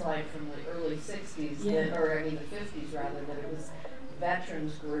had a slide from the early 60s, or the 50s rather, that it was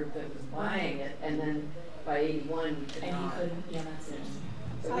veterans group that was buying it, and then by 81 we could not. That's interesting.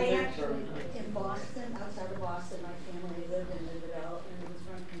 So I actually, in Boston, outside of Boston, my family lived in the development. It was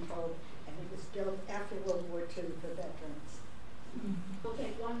run controlled, and it was built after World War II for veterans.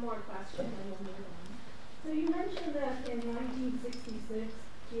 Okay, one more question and we'll move on. So you mentioned that in 1966,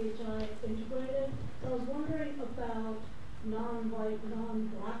 GHI integrated. I was wondering about non-white,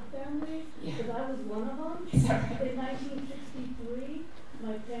 non-black families, because I was one of them. In 1963,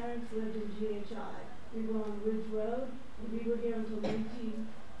 my parents lived in GHI. We were on Ridge Road, and we were here until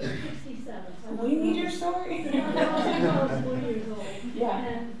 1967. So we need your story. I was 4 years old. Yeah.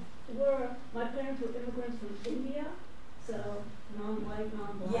 And my parents were immigrants from India, so non-white,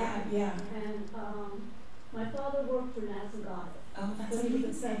 non-black. Yeah. And my father worked for NASA Goddard. Oh, that's so he was a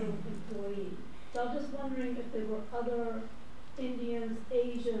amazing. federal employee. So I was just wondering if there were other Indians,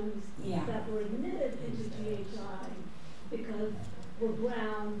 Asians that were admitted into GHI because we're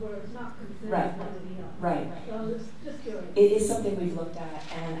brown, where it's not considered one or the other. Right. So I was just curious. It is something we've looked at,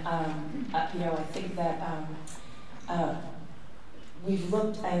 and I think that we've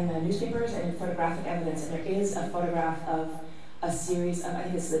looked in the newspapers and in photographic evidence, and there is a photograph of a series of, I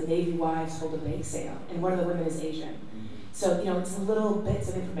think it's the Navy wives hold a bake sale, and one of the women is Asian. So, it's little bits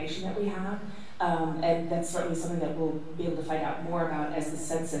of information that we have, and that's certainly something that we'll be able to find out more about as the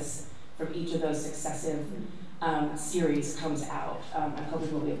census from each of those successive series comes out. I'm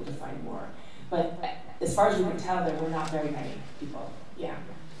hoping we'll be able to find more. But as far as we can tell, there were not very many people,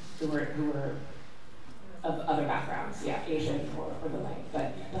 who were of other backgrounds, Asian or the like.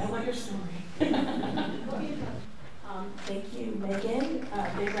 But I want your story. Thank you, Megan.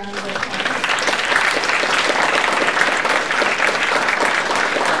 Big round of applause.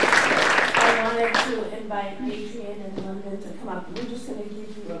 I wanted to invite Adrian and London to come up. We're just going to give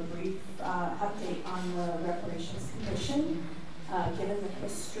you a brief update on the Reparations Commission, given the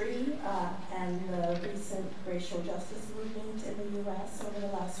history and the recent racial justice movement in the U.S. over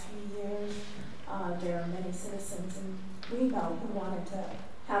the last few years. There are many citizens in Greenbelt who wanted to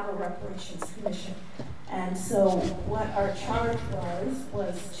have a Reparations Commission. And so what our charge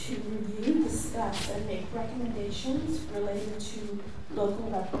was to review, discuss, and make recommendations related to local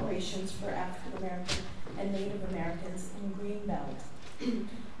reparations for African American and Native Americans in Greenbelt.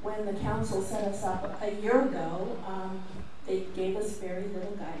 When the council set us up a year ago, they gave us very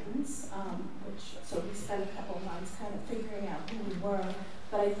little guidance, so we spent a couple of months kind of figuring out who we were.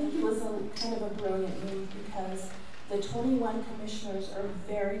 But I think it was kind of a brilliant move because the 21 commissioners are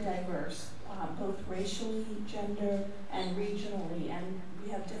very diverse, both racially, gender, and regionally, and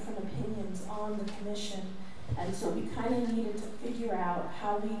we have different opinions on the commission. And so we kind of needed to figure out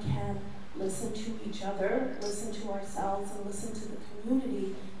how we can listen to each other, listen to ourselves, and listen to the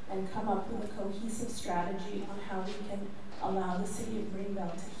community, and come up with a cohesive strategy on how we can allow the city of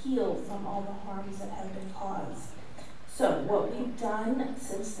Greenbelt to heal from all the harms that have been caused. So what we've done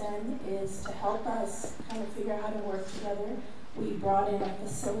since then is to help us kind of figure out how to work together. We brought in a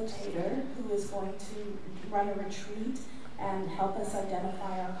facilitator who is going to run a retreat and help us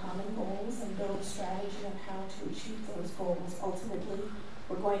identify our common goals and build a strategy of how to achieve those goals. Ultimately,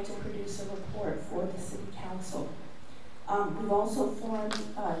 we're going to produce a report for the City Council. We've also formed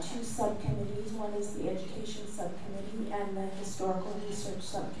two subcommittees. One is the Education Subcommittee and the Historical Research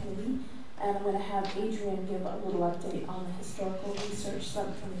Subcommittee. And I'm going to have Adrian give a little update on the Historical Research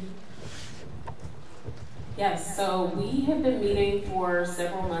Subcommittee. Yes, so we have been meeting for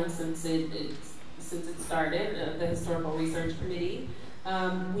several months since it started, the Historical Research Committee.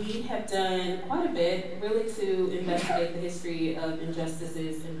 We have done quite a bit, really, to investigate the history of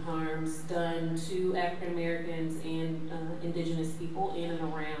injustices and harms done to African Americans and indigenous people in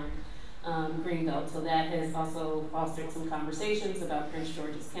and around Greenbelt. So that has also fostered some conversations about Prince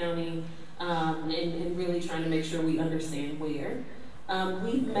George's County and really trying to make sure we understand where.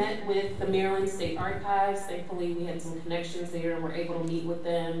 We've met with the Maryland State Archives. Thankfully, we had some connections there and were able to meet with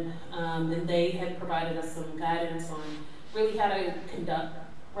them. And they had provided us some guidance on really how to conduct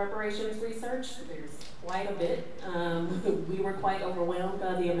reparations research. There's quite a bit. We were quite overwhelmed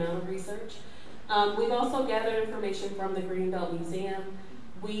by the amount of research. We've also gathered information from the Greenbelt Museum.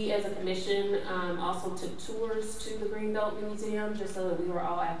 We, as a commission, also took tours to the Greenbelt Museum just so that we were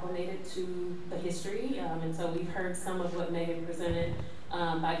all acclimated to the history. And so we've heard some of what Megan presented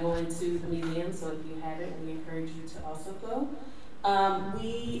by going to the museum. So if you haven't, we encourage you to also go.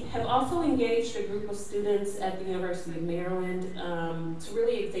 We have also engaged a group of students at the University of Maryland to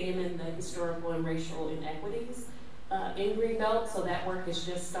really examine the historical and racial inequities in Greenbelt. So that work is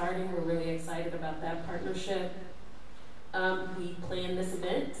just starting. We're really excited about that partnership. We planned this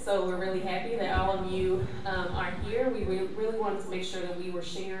event, so we're really happy that all of you are here. We really wanted to make sure that we were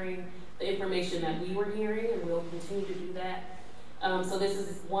sharing the information that we were hearing, and we'll continue to do that. So this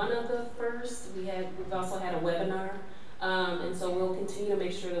is one of the first. We've also had a webinar, and so we'll continue to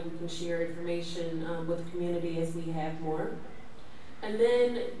make sure that we can share information with the community as we have more. And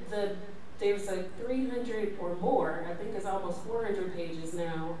then there's 300 or more, I think it's almost 400 pages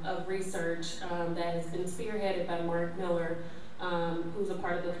now, of research that has been spearheaded by Mark Miller, who's a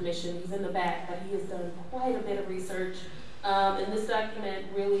part of the commission. He's in the back, but he has done quite a bit of research. And this document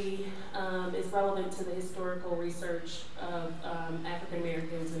really is relevant to the historical research of African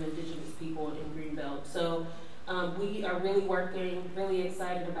Americans and indigenous people in Greenbelt. So we are really working, really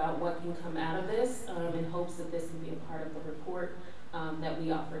excited about what can come out of this in hopes that this can be a part of the report that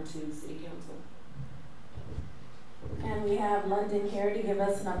we offer to City Council. And we have London here to give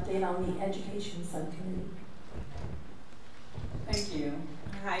us an update on the Education Subcommittee. Thank you.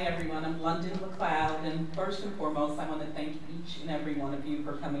 Hi everyone, I'm London McLeod, and first and foremost I want to thank each and every one of you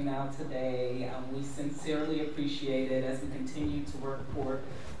for coming out today. We sincerely appreciate it as we continue to work for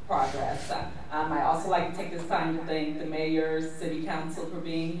progress. I also like to take this time to thank the Mayor, City Council for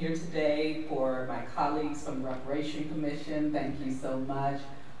being here today, for my colleagues from the Reparation Commission, thank you so much.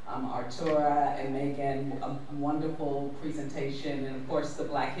 Artura and Megan, a wonderful presentation, and of course the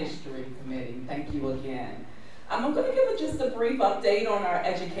Black History Committee, thank you again. I'm going to give just a brief update on our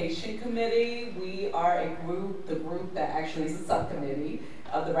Education Committee. We are a group, the group that actually is a subcommittee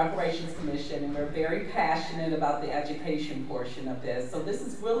of the Reparations Commission, and we're very passionate about the education portion of this. So this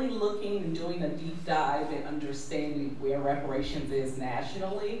is really looking and doing a deep dive and understanding where reparations is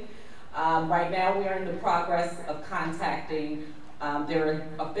nationally. Right now we are in the progress of contacting, there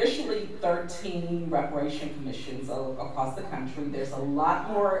are officially 13 reparation commissions across the country. There's a lot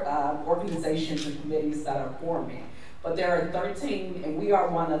more organizations and committees that are forming, but there are 13, and we are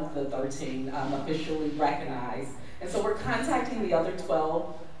one of the 13 officially recognized. And so we're contacting the other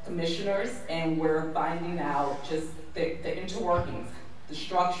 12 commissioners, and we're finding out just the interworkings, the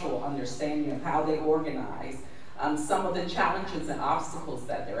structural understanding of how they organize, some of the challenges and obstacles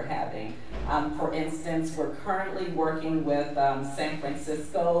that they're having. For instance, we're currently working with San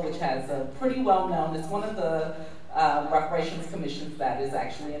Francisco, which has a pretty well-known, it's one of the reparations commissions that is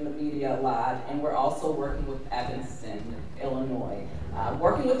actually in the media a lot, and we're also working with Evanston, Illinois.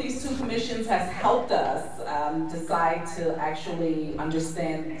 Working with these two commissions has helped us decide to actually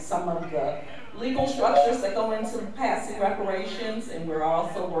understand some of the legal structures that go into passing reparations, and we're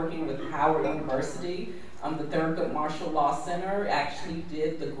also working with Howard University. The Thurgood Marshall Law Center actually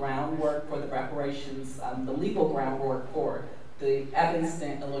did the groundwork for the reparations, the legal groundwork for the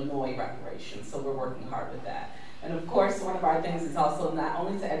Evanston, Illinois reparations, so we're working hard with that. And of course, one of our things is also not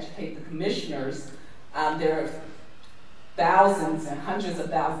only to educate the commissioners, there are thousands and hundreds of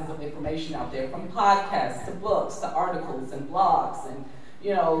thousands of information out there, from podcasts to books to articles and blogs, and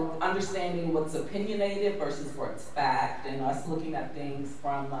you know, understanding what's opinionated versus what's fact, and us looking at things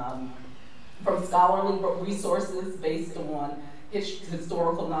from scholarly resources based on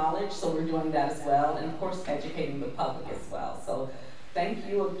historical knowledge. So we're doing that as well, and of course educating the public as well. So thank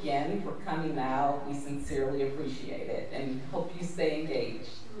you again for coming out. We sincerely appreciate it and hope you stay engaged.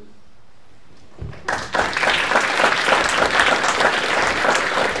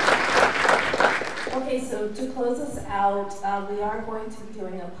 Okay, so to close us out, we are going to be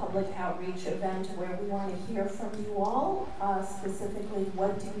doing a public outreach event where we want to hear from you all. Specifically,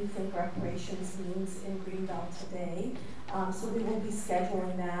 what do you think reparations means in Greenbelt today? So we will be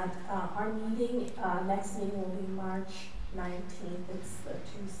scheduling that. Our meeting, next meeting will be March 19th, it's the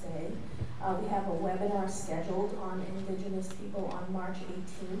Tuesday. We have a webinar scheduled on Indigenous people on March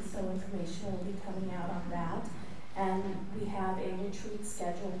 18th, so information will be coming out on that. And we have a retreat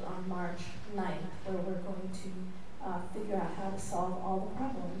scheduled on March 9th, where we're going to figure out how to solve all the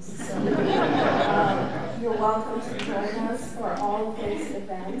problems. So you're welcome to join us for all of those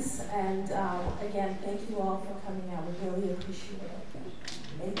events. And again, thank you all for coming out. We really appreciate it.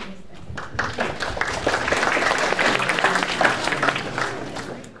 Thank you.